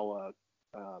now,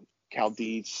 Cal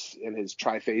Dietz and his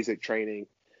triphasic training,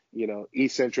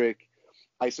 eccentric,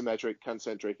 isometric,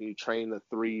 concentric, and you train the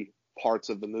 3 parts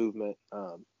of the movement.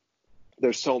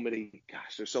 There's so many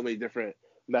different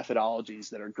methodologies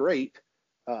that are great.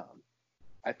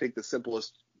 I think the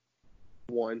simplest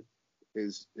one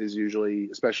is usually,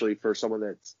 especially for someone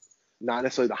that's not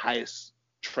necessarily the highest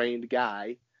trained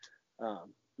guy,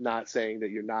 not saying that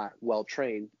you're not well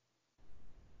trained,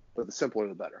 but the simpler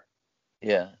the better.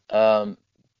 Yeah.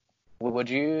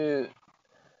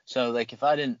 So like if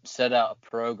I didn't set out a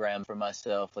program for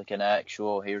myself, like an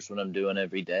actual, here's what I'm doing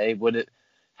every day,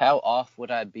 how off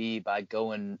would I be by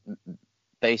going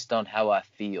based on how I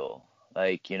feel?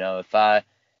 Like, if I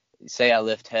say I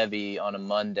lift heavy on a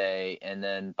Monday and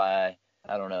then by,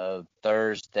 I don't know,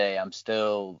 Thursday, I'm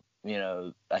still,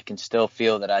 I can still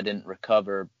feel that I didn't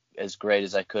recover as great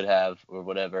as I could have or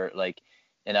whatever. Like,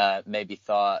 and I maybe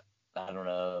thought, I don't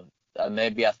know,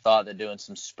 maybe I thought that doing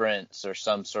some sprints or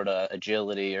some sort of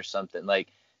agility or something like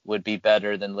would be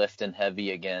better than lifting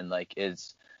heavy again. Like,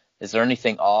 is there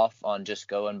anything off on just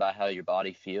going by how your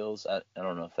body feels? I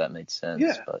don't know if that made sense.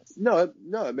 Yeah. But No,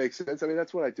 it makes sense. I mean,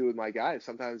 that's what I do with my guys.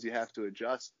 Sometimes you have to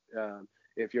adjust.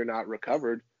 If you're not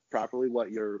recovered properly,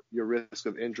 what your risk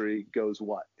of injury goes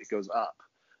what? It goes up.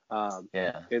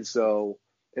 yeah.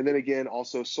 And then again,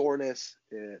 also soreness,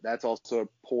 that's also a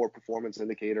poor performance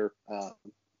indicator.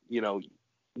 You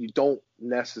don't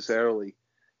necessarily,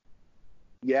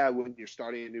 when you're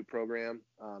starting a new program,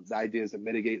 the idea is to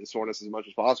mitigate the soreness as much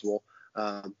as possible.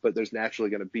 But there's naturally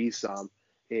going to be some.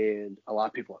 And a lot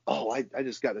of people are, I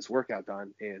just got this workout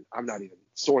done and I'm not even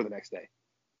sore the next day.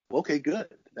 Well, okay, good.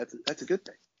 That's a good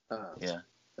thing.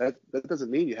 That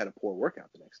doesn't mean you had a poor workout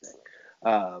the next day.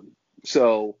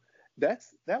 So that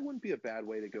wouldn't be a bad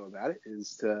way to go about it,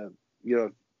 is to,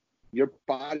 your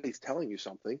body's telling you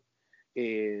something,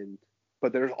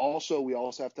 but we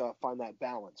also have to find that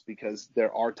balance, because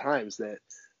there are times that,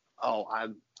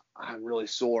 I'm really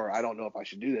sore, I don't know if I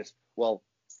should do this. Well,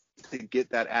 to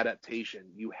get that adaptation,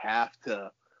 you have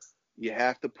to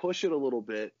push it a little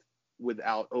bit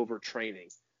without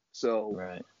overtraining. So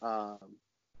Right.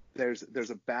 There's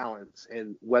a balance,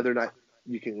 and whether or not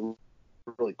you can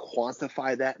really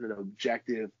quantify that in an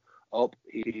objective,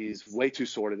 he's way too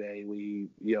sore today, we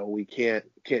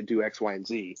can't do X, Y, and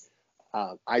Z.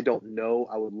 I don't know.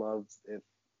 I would love if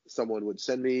someone would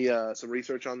send me some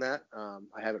research on that.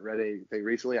 I haven't read anything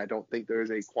recently. I don't think there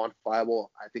is a quantifiable.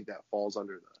 I think that falls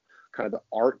under the kind of the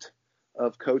art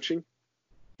of coaching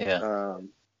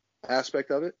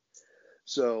aspect of it.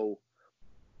 So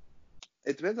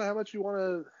it depends on how much you want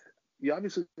to. You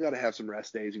obviously got to have some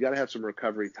rest days. You got to have some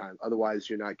recovery time. Otherwise,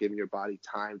 you're not giving your body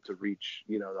time to reach,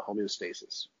 the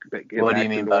homeostasis. What do you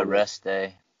mean by rest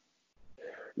day?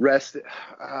 Rest,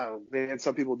 oh man,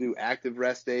 some people do active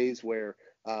rest days where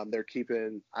they're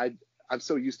keeping. I'm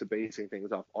so used to basing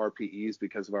things off RPEs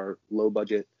because of our low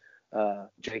budget,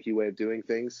 janky way of doing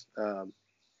things,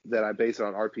 that I base it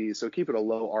on RPEs. So keep it a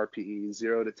low RPE,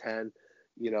 0 to 10,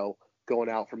 going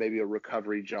out for maybe a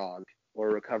recovery jog or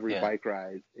a recovery bike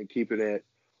ride, and keeping it,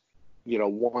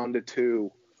 1 to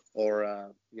 2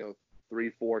 or 3,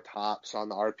 4 tops on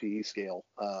the RPE scale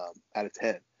out of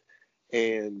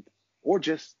 10, or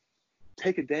just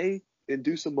take a day and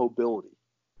do some mobility.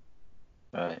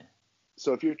 Right.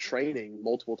 So if you're training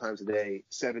multiple times a day,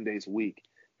 7 days a week,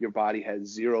 your body has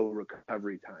 0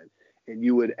 recovery time, and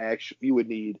you would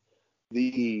need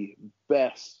the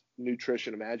best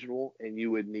nutrition imaginable, and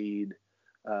you would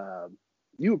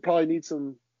probably need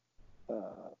some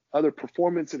other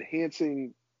performance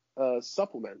enhancing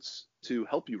supplements to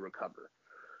help you recover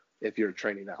if you're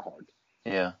training that hard.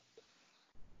 Yeah.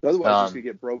 Otherwise, you're just gonna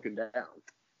get broken down.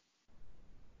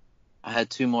 I had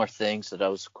 2 more things that I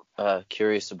was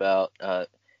curious about.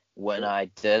 When I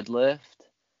deadlift,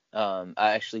 I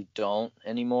actually don't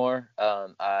anymore.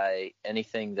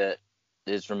 Anything that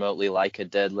is remotely like a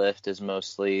deadlift is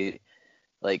mostly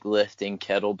like lifting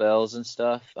kettlebells and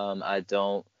stuff. I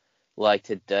don't like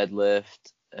to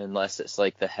deadlift unless it's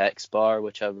like the hex bar,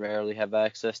 which I rarely have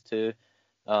access to.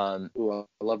 Ooh,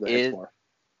 I love the hex bar.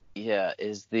 Yeah,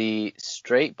 is the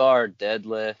straight bar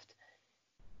deadlift,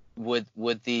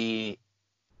 would the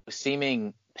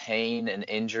seeming pain and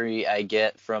injury I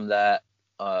get from that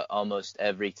almost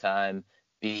every time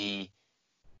be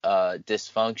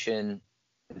dysfunction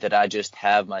that I just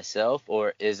have myself,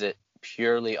 or is it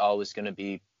purely always going to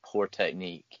be poor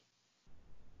technique?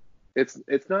 It's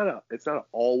not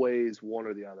always one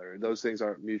or the other. Those things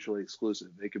aren't mutually exclusive.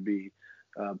 They could be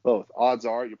both. Odds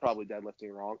are you're probably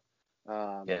deadlifting wrong.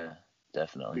 Yeah,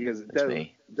 definitely. Because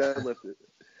Me. deadlift,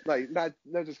 like not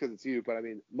just because it's you, but I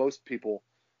mean most people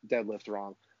deadlift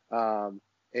wrong,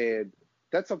 and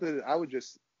that's something that I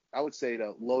would say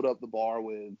to load up the bar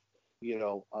with,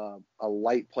 a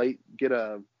light plate, get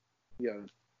a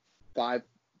 5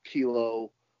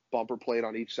 kilo bumper plate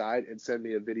on each side, and send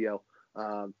me a video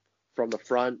from the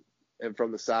front and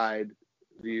from the side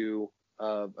view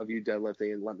of you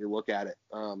deadlifting, and let me look at it.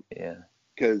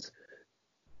 Because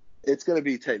it's going to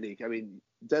be technique. I mean,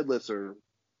 deadlift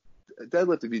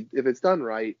if it's done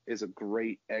right is a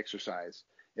great exercise,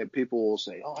 and people will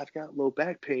say, "Oh, I've got low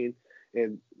back pain,"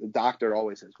 and the doctor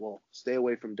always says, "Well, stay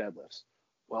away from deadlifts."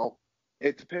 Well,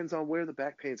 it depends on where the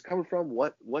back pain is coming from.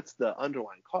 What's the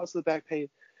underlying cause of the back pain?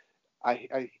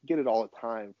 I get it all the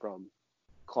time from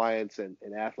clients and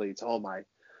athletes. Oh, my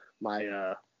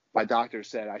doctor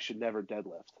said I should never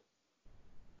deadlift.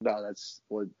 No, that's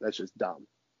just dumb.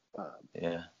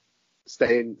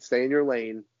 Stay in your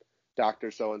lane,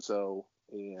 Dr. So-and-so,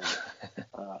 and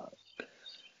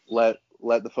let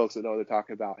the folks that know what they're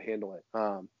talking about handle it.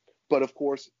 But of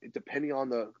course, depending on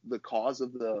the cause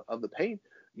of the pain,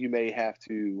 you may have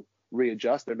to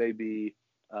readjust. There may be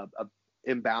a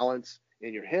imbalance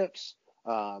in your hips,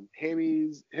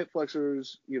 hammies, hip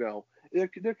flexors. There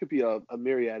could be a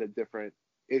myriad of different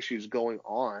issues going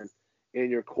on in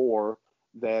your core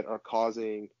that are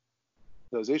causing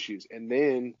those issues, and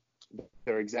then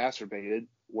they're exacerbated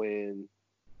when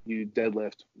you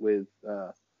deadlift with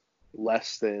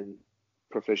less than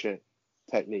proficient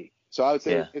technique. So I would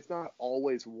say it's not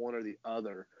always one or the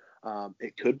other.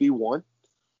 It could be one,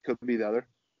 could be the other.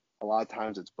 A lot of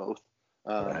times it's both.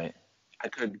 Right. I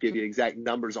couldn't give you exact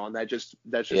numbers on that.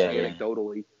 That's just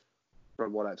anecdotally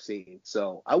from what I've seen.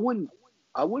 So I wouldn't.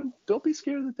 Don't be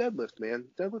scared of the deadlift, man.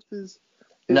 Deadlift is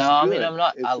no, good. I mean, I'm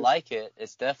not. I like it.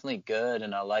 It's definitely good,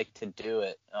 and I like to do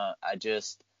it. I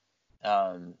just,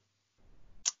 I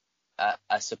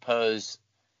suppose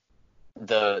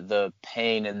the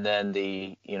pain and then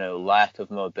the lack of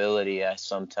mobility I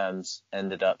sometimes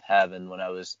ended up having when I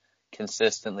was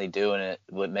consistently doing it,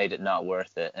 what made it not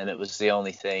worth it, and it was the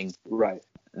only thing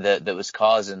that was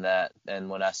causing that. And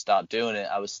when I stopped doing it,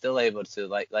 I was still able to,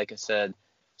 like I said,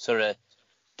 sort of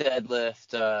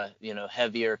deadlift,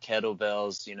 heavier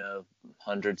kettlebells,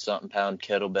 100-something pound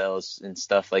kettlebells and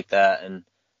stuff like that. And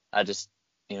I just,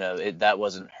 that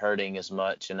wasn't hurting as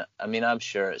much. And I mean, I'm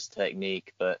sure it's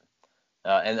technique, but,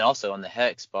 and also on the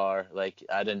hex bar, like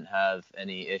I didn't have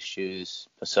any issues.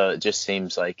 So it just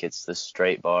seems like it's the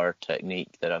straight bar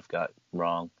technique that I've got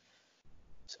wrong.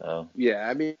 So. Yeah.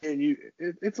 I mean,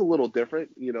 it's a little different,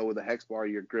 with the hex bar,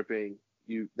 you're gripping,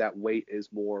 that weight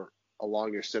is more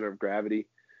along your center of gravity.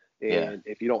 And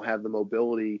if you don't have the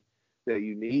mobility that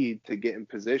you need to get in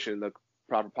position, the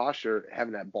proper posture,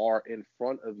 having that bar in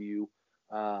front of you,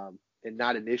 and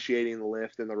not initiating the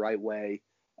lift in the right way,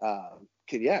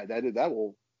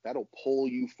 that'll pull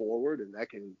you forward, and that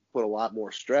can put a lot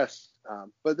more stress.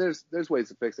 But there's ways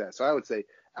to fix that. So I would say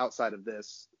outside of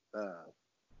this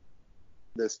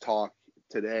talk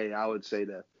today, I would say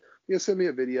to send me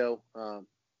a video, and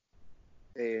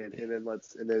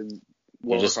then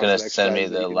you're just gonna send me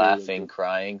the laughing,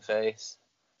 crying face.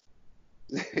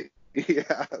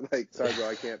 Yeah, like, sorry, bro,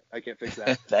 I can't fix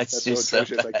that. That's just so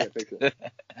bad. I can't fix it.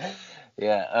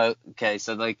 Yeah. Okay.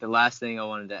 So like the last thing I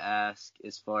wanted to ask,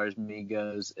 as far as me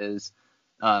goes, is,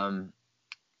 how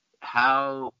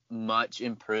much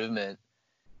improvement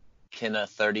can a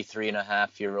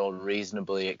 33.5-year-old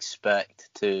reasonably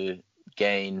expect to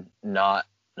gain, not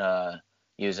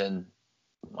using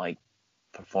like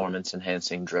performance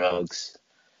enhancing drugs?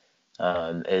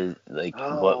 Is like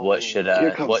what should I?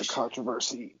 Here comes the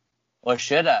controversy. Or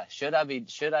should I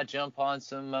jump on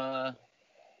some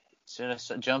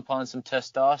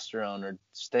testosterone, or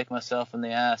stick myself in the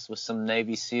ass with some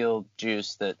Navy SEAL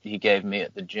juice that he gave me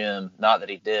at the gym? Not that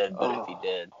he did, but if he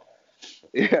did.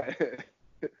 Yeah.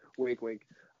 Wink, wink.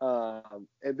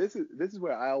 And this is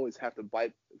where I always have to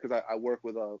bite, because I work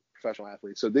with a professional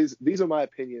athlete. So these are my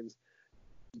opinions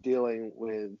dealing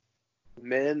with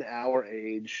men our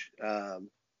age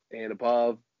and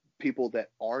above, people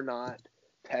that are not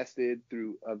tested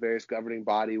through a various governing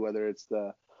body, whether it's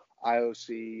the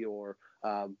IOC or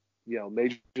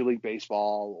Major League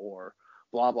Baseball or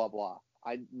blah blah blah.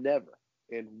 I never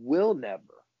and will never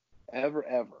ever,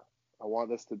 I want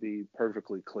this to be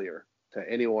perfectly clear to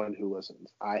anyone who listens.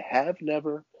 I have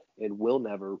never and will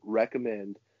never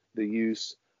recommend the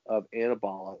use of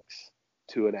anabolics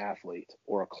to an athlete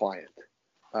or a client.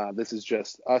 This is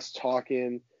just us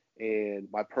talking and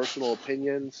my personal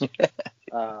opinions.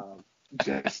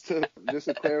 Just to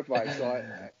clarify. So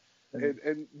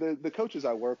and the coaches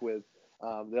I work with,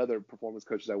 the other performance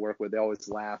coaches I work with, they always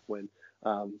laugh when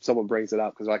someone brings it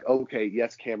up because they're like, okay,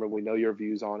 yes, Cameron, we know your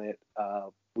views on it.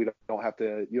 You don't have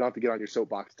to get on your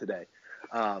soapbox today.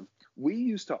 We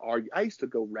used to argue. I used to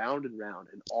go round and round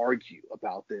and argue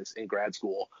about this in grad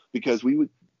school because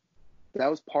that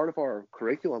was part of our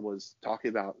curriculum, was talking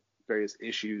about various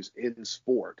issues in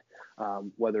sport,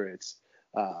 whether it's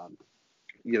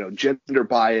gender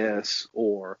bias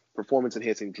or performance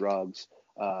enhancing drugs,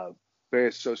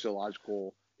 various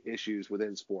sociological issues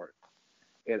within sport.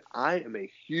 And I am a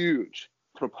huge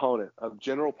proponent of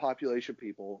general population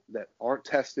people that aren't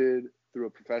tested through a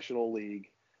professional league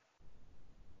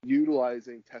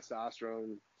utilizing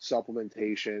testosterone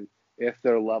supplementation if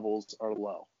their levels are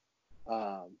low.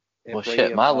 Well,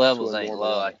 shit, my levels ain't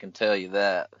low, I can tell you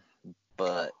that.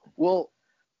 But well,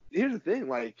 here's the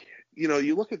thing,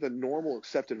 you look at the normal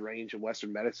accepted range in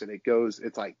Western medicine,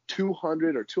 it's like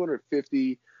 200 or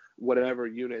 250 whatever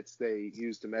units they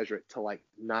use to measure it to like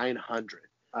 900.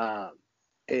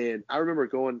 And I remember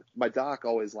my doc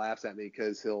always laughs at me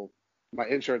because my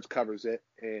insurance covers it,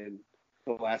 and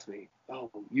he'll ask me,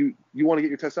 oh, you want to get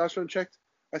your testosterone checked?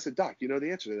 I said, Doc, you know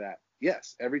the answer to that.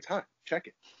 Yes, every time. Check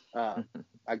it. I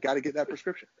got to get that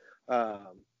prescription.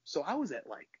 So I was at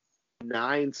like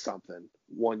 9 something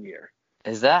one year.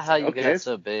 Is that how you got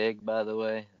so big, by the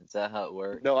way? Is that how it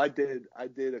worked? No, I did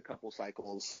a couple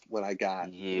cycles when I got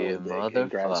really big in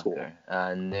grad school.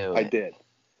 I knew it. I did.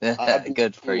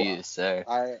 Good for you, sir.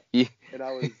 You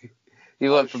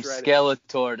went from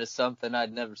Skeletor to something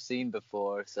I'd never seen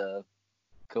before, so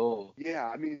cool. Yeah,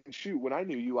 I mean, shoot, when I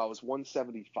knew you, I was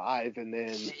 175, and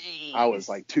then I was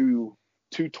like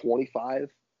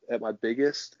 225 at my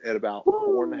biggest, at about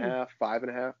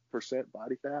 5.5%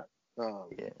 body fat.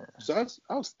 Yeah. So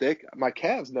I was thick. My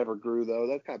calves never grew though.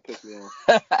 That kind of pissed me off.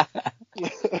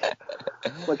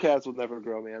 My calves will never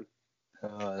grow, man.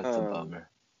 Oh, that's a bummer.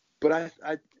 But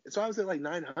so I was at like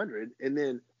 900, and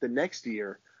then the next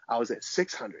year I was at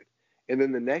 600, and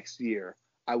then the next year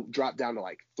I dropped down to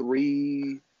like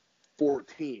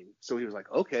 314. So he was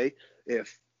like, okay,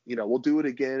 if we'll do it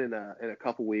again in a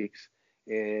couple weeks,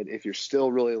 and if you're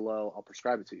still really low, I'll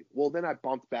prescribe it to you. Well, then I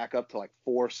bumped back up to like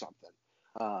 4 something.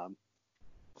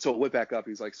 So it went back up.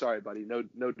 He's like, sorry, buddy, no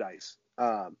dice.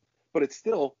 But it's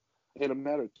still, in a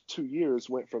matter of 2 years,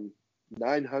 went from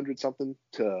 900 something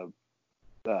to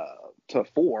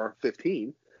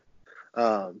 415.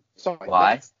 So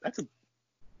why?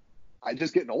 I'm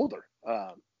just getting older.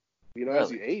 Really?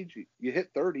 As you age, you hit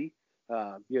 30.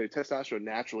 Your testosterone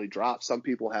naturally drops. Some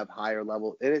people have higher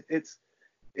level, and it's.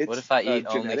 What if I eat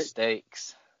genetic. only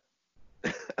steaks?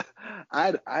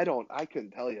 I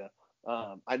couldn't tell you.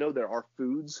 I know there are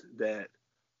foods that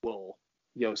will,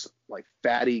 like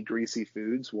fatty, greasy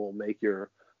foods will make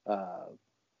your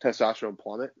testosterone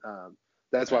plummet.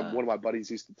 That's why one of my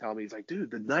buddies used to tell me, he's like,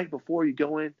 dude, the night before you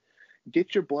go in,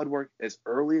 get your blood work as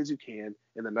early as you can,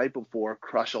 and the night before,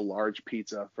 crush a large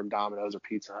pizza from Domino's or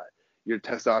Pizza Hut. Your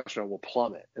testosterone will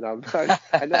plummet. And I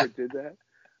never did that.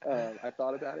 I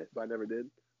thought about it, but I never did.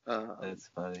 That's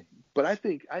funny. But I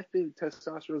think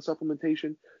testosterone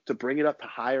supplementation, to bring it up to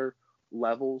higher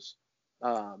levels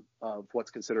of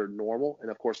what's considered normal,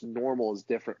 and of course normal is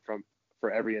different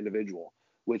for every individual,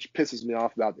 which pisses me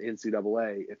off about the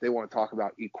NCAA. If they want to talk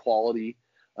about equality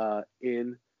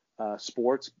in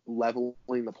sports,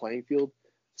 leveling the playing field,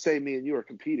 say me and you are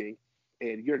competing,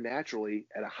 and you're naturally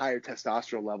at a higher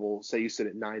testosterone level, say you sit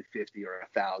at 950 or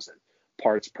 1,000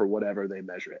 parts per whatever they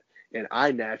measure it, and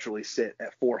I naturally sit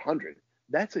at 400.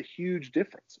 That's a huge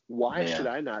difference. Why should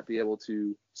I not be able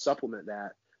to supplement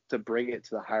that to bring it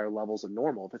to the higher levels of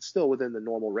normal if it's still within the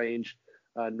normal range,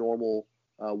 normal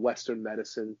Western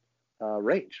medicine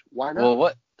range? Why not?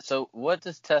 Well, what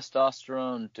does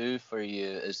testosterone do for you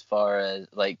as far as,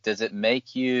 like, does it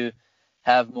make you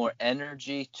have more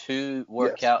energy to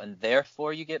work out and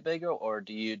therefore you get bigger, or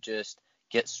do you just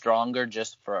get stronger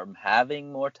just from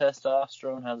having more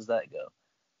testosterone? How does that go?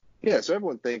 Yeah, so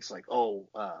everyone thinks like, look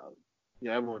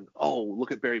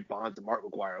at Barry Bonds and Mark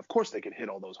McGwire. Of course they can hit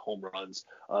all those home runs.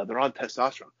 They're on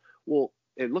testosterone. Well,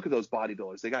 and look at those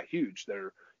bodybuilders. They got huge.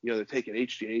 They're taking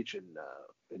HGH and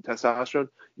testosterone.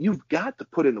 You've got to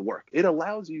put in the work. It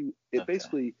allows you. It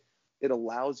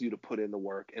allows you to put in the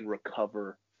work and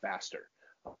recover faster.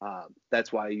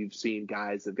 That's why you've seen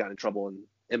guys that got in trouble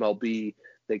MLB,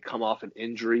 they come off an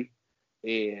injury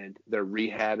and they're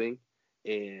rehabbing,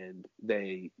 and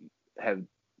they have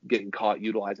getting caught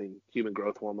utilizing human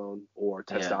growth hormone or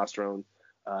testosterone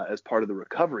as part of the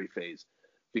recovery phase,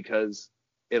 because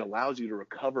it allows you to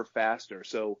recover faster.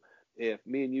 So if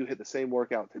me and you hit the same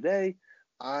workout today,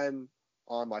 I'm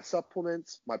on my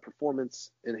supplements, my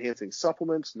performance enhancing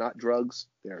supplements, not drugs.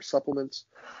 They are supplements.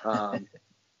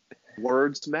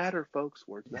 Words matter, folks.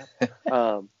 Words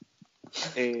matter.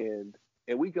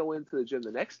 And we go into the gym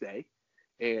the next day,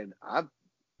 and I'm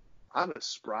as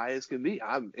spry as can be.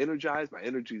 I'm energized. My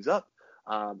energy's up.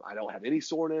 I don't have any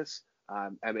soreness.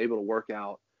 I'm able to work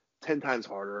out 10 times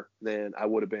harder than I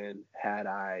would have been had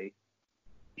I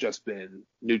just been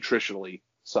nutritionally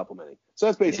supplementing. So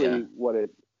that's basically what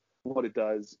it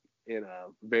does in a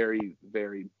very,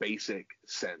 very basic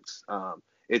sense.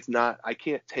 It's not, I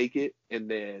can't take it and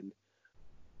then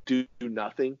do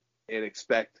nothing and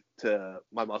expect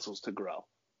my muscles to grow.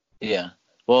 Yeah.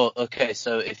 Well, okay,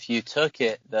 so if you took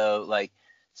it, though, like,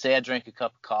 say I drink a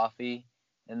cup of coffee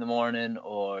in the morning,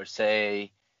 or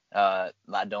say I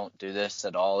don't do this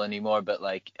at all anymore, but,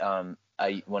 like,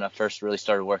 when I first really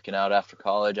started working out after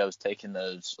college, I was taking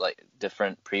those, like,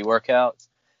 different pre-workouts,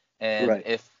 and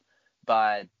if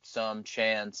by some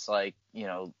chance, like, you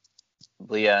know,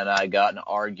 Leah and I got in an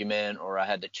argument, or I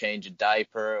had to change a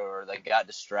diaper, or they got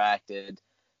distracted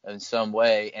in some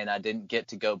way, and I didn't get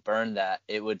to go burn that,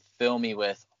 it would fill me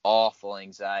with awful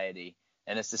anxiety.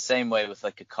 And it's the same way with,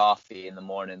 like, a coffee in the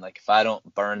morning. Like, if I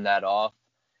don't burn that off,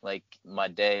 like, my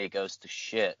day goes to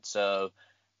shit. So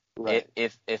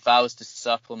if I was to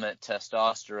supplement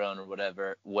testosterone or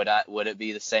whatever, would it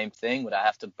be the same thing? Would I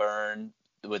have to burn?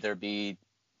 Would there be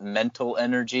mental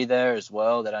energy there as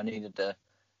well that I needed to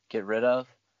get rid of?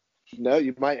 No,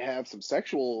 you might have some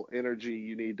sexual energy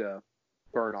you need to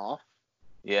burn off.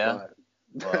 Yeah.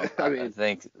 Well, I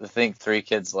think 3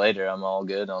 kids later, I'm all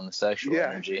good on the sexual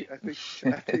energy. I think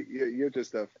you're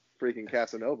just a freaking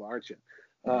Casanova, aren't you?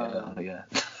 Yeah.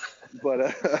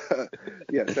 But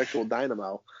sexual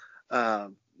dynamo.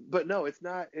 But no, it's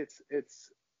not. It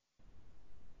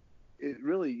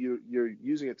really, you're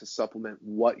using it to supplement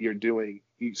what you're doing.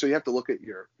 So you have to look at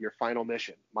your final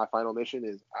mission. My final mission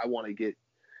is I want to get,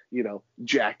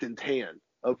 jacked and tan.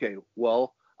 Okay,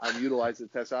 well, I'm utilizing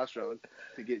testosterone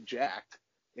to get jacked,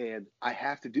 and I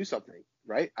have to do something,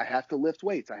 right? I have to lift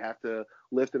weights. I have to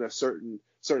lift in a certain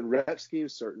rep scheme,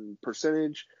 certain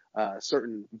percentage,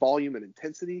 certain volume and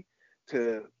intensity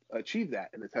to achieve that.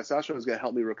 And the testosterone is going to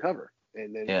help me recover.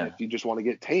 And then if you just want to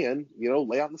get tan,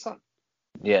 lay out in the sun.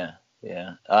 Yeah.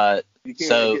 You can't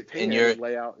get tan and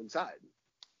lay out inside.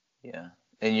 Yeah.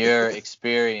 In your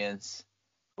experience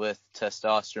with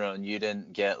testosterone, you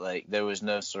didn't get, like, there was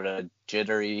no sort of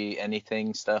jittery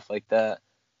anything, stuff like that?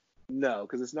 No,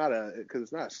 because it's not a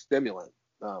stimulant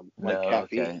like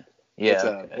caffeine. Okay. Yeah, it's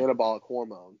an anabolic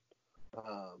hormone.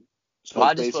 So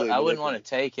I wouldn't want to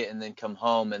take it and then come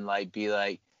home and, like, be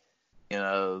like,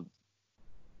 bitch,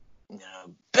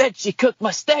 you cooked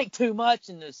my steak too much,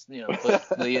 and just,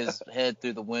 put Leah's head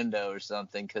through the window or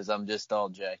something because I'm just all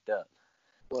jacked up.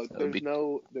 Look,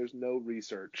 there's no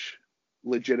research,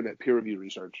 legitimate peer-reviewed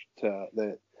research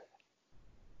that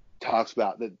talks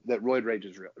about that roid rage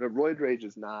is real. The roid rage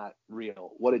is not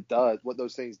real. What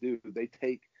those things do, they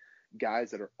take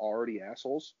guys that are already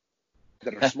assholes,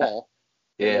 that are small,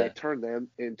 and they turn them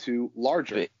into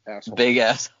larger assholes. Big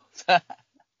assholes.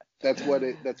 That's what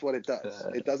it does.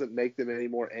 It doesn't make them any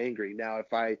more angry. Now,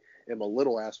 if I am a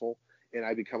little asshole and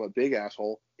I become a big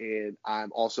asshole, and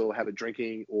I'm also have a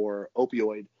drinking or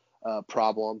opioid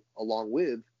problem along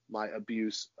with my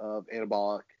abuse of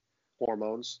anabolic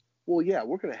hormones, well, yeah,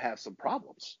 we're going to have some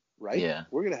problems, right? Yeah.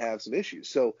 We're going to have some issues.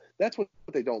 So that's what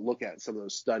they don't look at in some of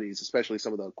those studies, especially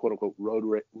some of the quote-unquote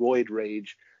roid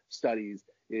rage studies,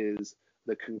 is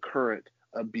the concurrent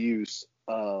abuse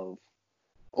of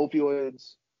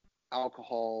opioids,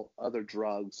 alcohol, other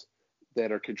drugs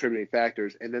that are contributing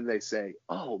factors. And then they say,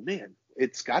 oh, man,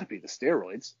 it's got to be the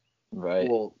steroids. Right.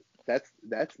 Well,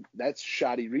 that's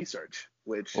shoddy research,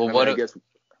 which I guess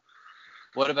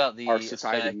what about the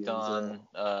effect on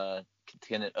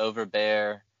can it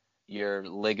overbear your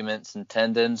ligaments and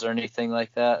tendons or anything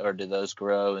like that, or do those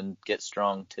grow and get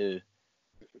strong too?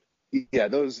 Yeah,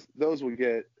 those will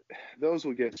get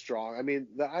strong. I mean,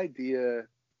 the idea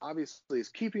obviously is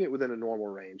keeping it within a normal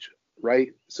range,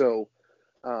 right? So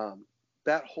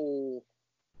that whole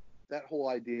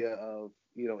idea of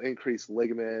increased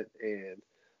ligament and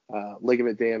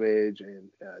ligament damage and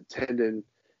tendon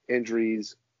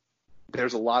injuries,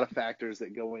 there's a lot of factors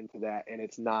that go into that, and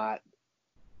it's not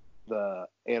the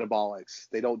anabolics.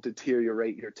 They don't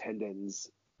deteriorate your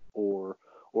tendons or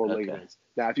or Okay. ligaments.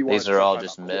 Now, if you want These to are all talk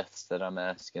just about myths that I'm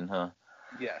asking, huh?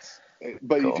 yes,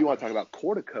 but Cool. if you want to talk about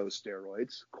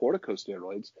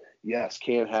corticosteroids, yes,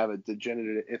 can have a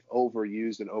degenerative, if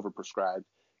overused and overprescribed,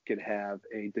 can have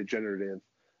a degenerative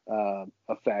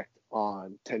effect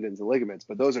on tendons and ligaments.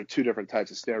 But those are two different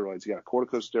types of steroids. You got a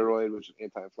corticosteroid, which is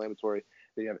anti-inflammatory.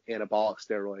 Then you have an anabolic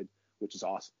steroid, which is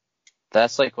awesome.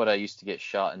 That's like what I used to get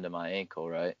shot into my ankle,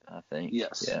 right? I think.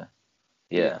 Yes. Yeah.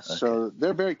 Yes. Okay. So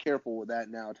they're very careful with that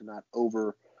now to not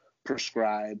over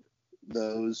prescribe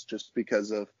those, just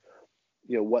because of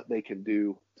what they can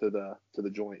do to the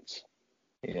joints.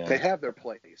 Yeah. They have their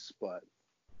place, but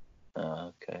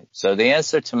Okay. So the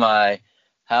answer to my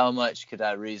how much could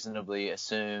I reasonably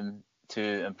assume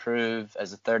to improve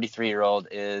as a 33-year-old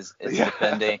is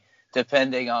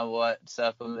depending on what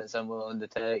supplements I'm willing to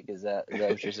take. Is that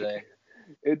what you're saying?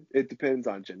 It depends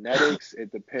on genetics.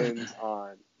 It depends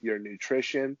on your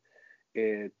nutrition.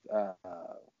 There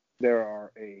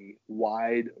are a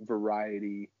wide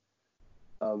variety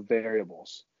of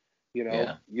variables.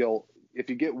 Yeah. If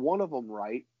you get one of them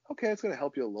right, okay, it's going to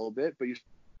help you a little bit, but you're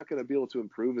not going to be able to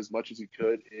improve as much as you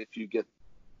could if you get the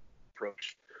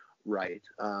approach right.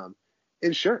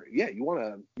 And sure, yeah, you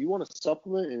want to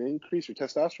supplement and increase your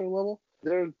testosterone level.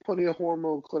 There are plenty of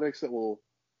hormone clinics that will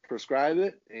prescribe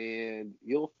it, and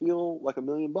you'll feel like $1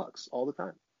 million all the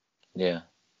time. Yeah.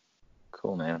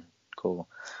 Cool, man. Cool.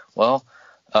 Well,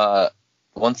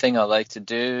 one thing I like to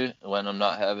do when I'm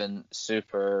not having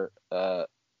super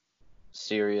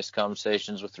serious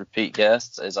conversations with repeat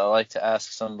guests is I like to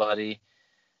ask somebody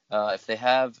if they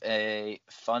have a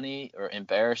funny or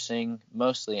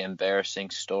mostly embarrassing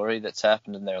story that's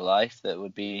happened in their life that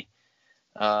would be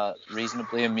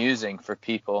reasonably amusing for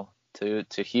people to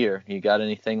hear. You got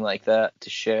anything like that to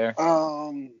share?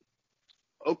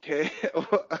 Okay.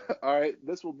 All right.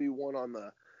 This will be one on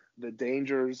the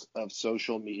dangers of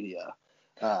social media.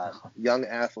 Young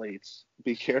athletes,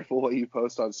 be careful what you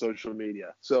post on social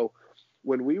media. So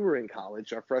when we were in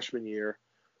college, our freshman year,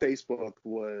 Facebook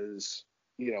was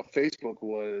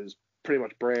pretty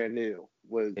much brand new.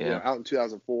 Out in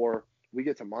 2004, we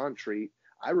get to Montreat.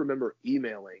 I remember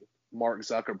emailing Mark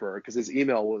Zuckerberg because his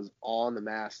email was on the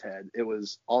masthead. It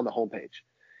was on the homepage.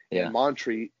 Yeah. And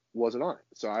Montreat wasn't on it.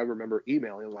 So I remember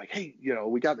emailing him like, hey,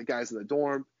 we got the guys in the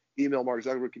dorm. Email Mark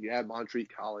Zuckerberg, can you add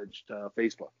Montreat College to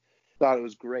Facebook? Thought it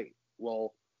was great.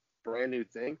 Well, brand new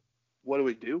thing. What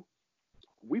do?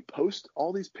 We post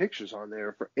all these pictures on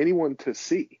there for anyone to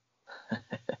see.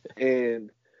 And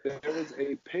there was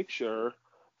a picture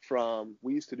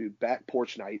we used to do back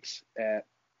porch nights at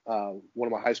one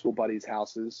of my high school buddies'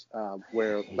 houses,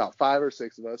 where about 5 or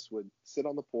 6 of us would sit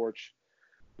on the porch,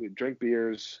 we'd drink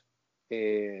beers,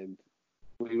 and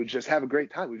we would just have a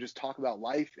great time. We would just talk about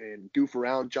life and goof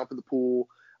around, jump in the pool,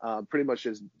 pretty much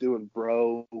just doing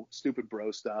stupid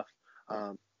bro stuff,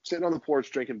 sitting on the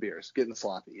porch, drinking beers, getting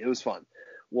sloppy. It was fun.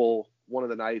 Well, one of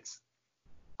the nights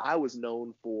I was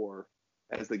known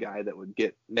as the guy that would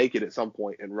get naked at some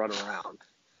point and run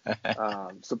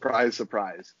around. Surprise,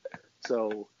 surprise.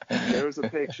 So there was a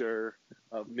picture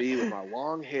of me with my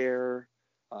long hair,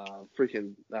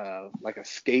 like a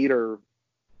skater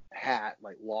hat,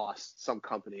 like Lost, some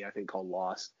company I think called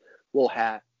Lost, little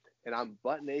hat, and I'm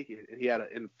butt naked, and he had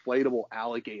an inflatable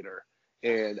alligator,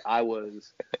 and I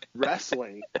was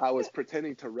wrestling. I was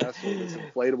pretending to wrestle this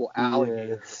inflatable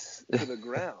alligator to the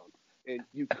ground, and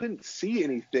you couldn't see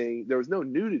anything. There was no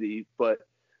nudity, but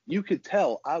you could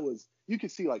tell you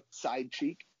could see like side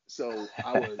cheek, so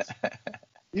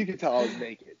you could tell I was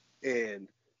naked and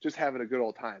just having a good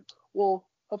old time. Well,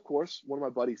 of course, one of my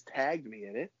buddies tagged me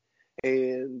in it,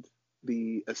 and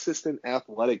the assistant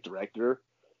athletic director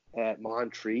at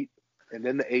Montreat and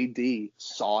then the AD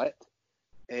saw it,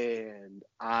 and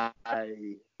I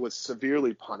was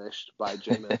severely punished by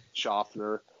Jim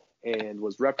Schaffner and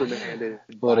was reprimanded.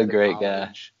 What by a the great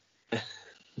college.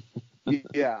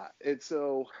 Yeah, and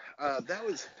so that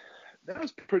was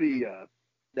pretty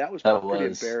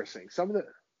embarrassing. Some of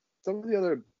the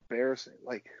other embarrassing,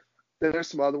 like there's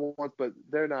some other ones, but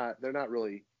they're not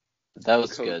really. That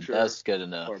was good. That's good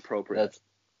enough. Or appropriate.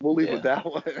 We'll leave with that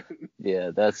one.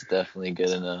 Yeah, that's definitely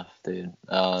good enough, dude.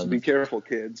 So be careful,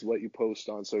 kids, what you post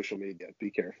on social media.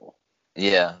 Be careful.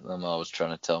 Yeah, I'm always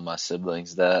trying to tell my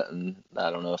siblings that, and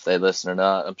I don't know if they listen or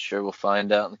not. I'm sure we'll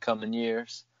find out in the coming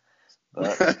years.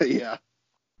 But yeah.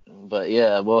 But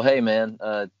yeah, well, hey, man,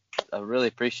 I really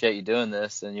appreciate you doing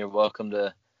this, and you're welcome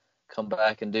to come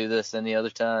back and do this any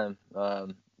other time.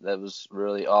 That was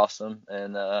really awesome,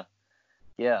 and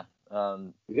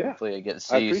hopefully I get to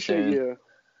see you soon.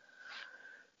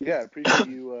 I appreciate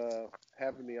you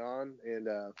having me on, and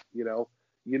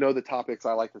the topics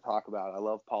I like to talk about. I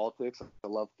love politics. I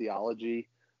love theology.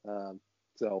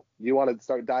 So you want to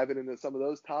start diving into some of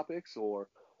those topics, or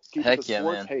keep it to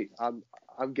sports? Man. Hey,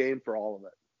 I'm game for all of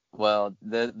it. Well,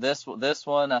 this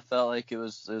one I felt like it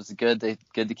was good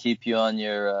to keep you on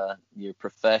your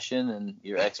profession and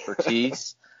your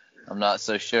expertise. I'm not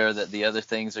so sure that the other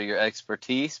things are your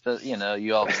expertise, but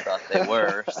you always thought they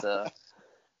were. So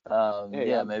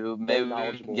maybe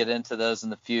we can get into those in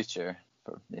the future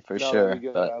for sure. That'd be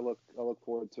good. But I look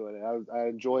forward to it. I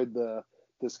enjoyed the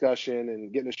discussion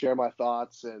and getting to share my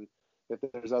thoughts. And if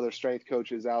there's other strength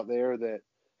coaches out there that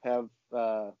have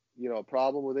a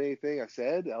problem with anything I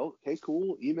said, okay,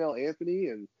 cool. Email Anthony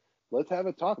and let's have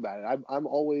a talk about it. I'm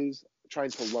always trying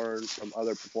to learn from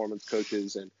other performance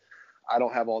coaches, and I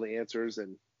don't have all the answers,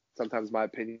 and sometimes my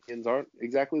opinions aren't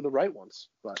exactly the right ones,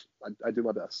 but I do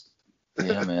my best.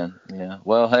 Yeah, man. Yeah.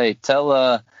 Well, hey,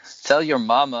 tell your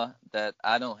mama that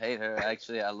I don't hate her.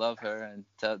 Actually, I love her, and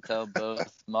tell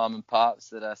both mom and pops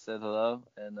that I said hello,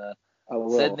 and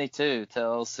Sydney too.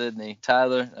 Tell Sydney.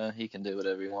 Tyler, he can do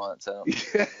whatever he wants. I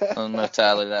don't know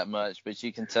Tyler that much, but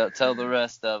you can tell the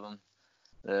rest of them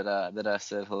that I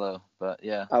said hello. But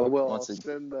yeah, I will. I'll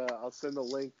send the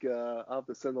link. I'll have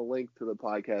to send the link to the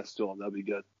podcast to them. That'll be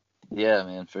good. Yeah,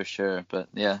 man, for sure. But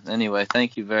yeah, anyway,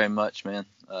 thank you very much, man.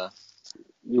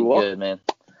 You're welcome. Good, man.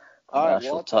 All right,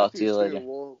 well, I'll talk to you later.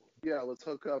 Let's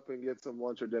hook up and get some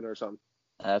lunch or dinner or something.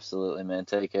 Absolutely, man.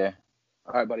 Take care.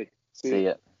 All right, buddy. See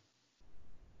ya.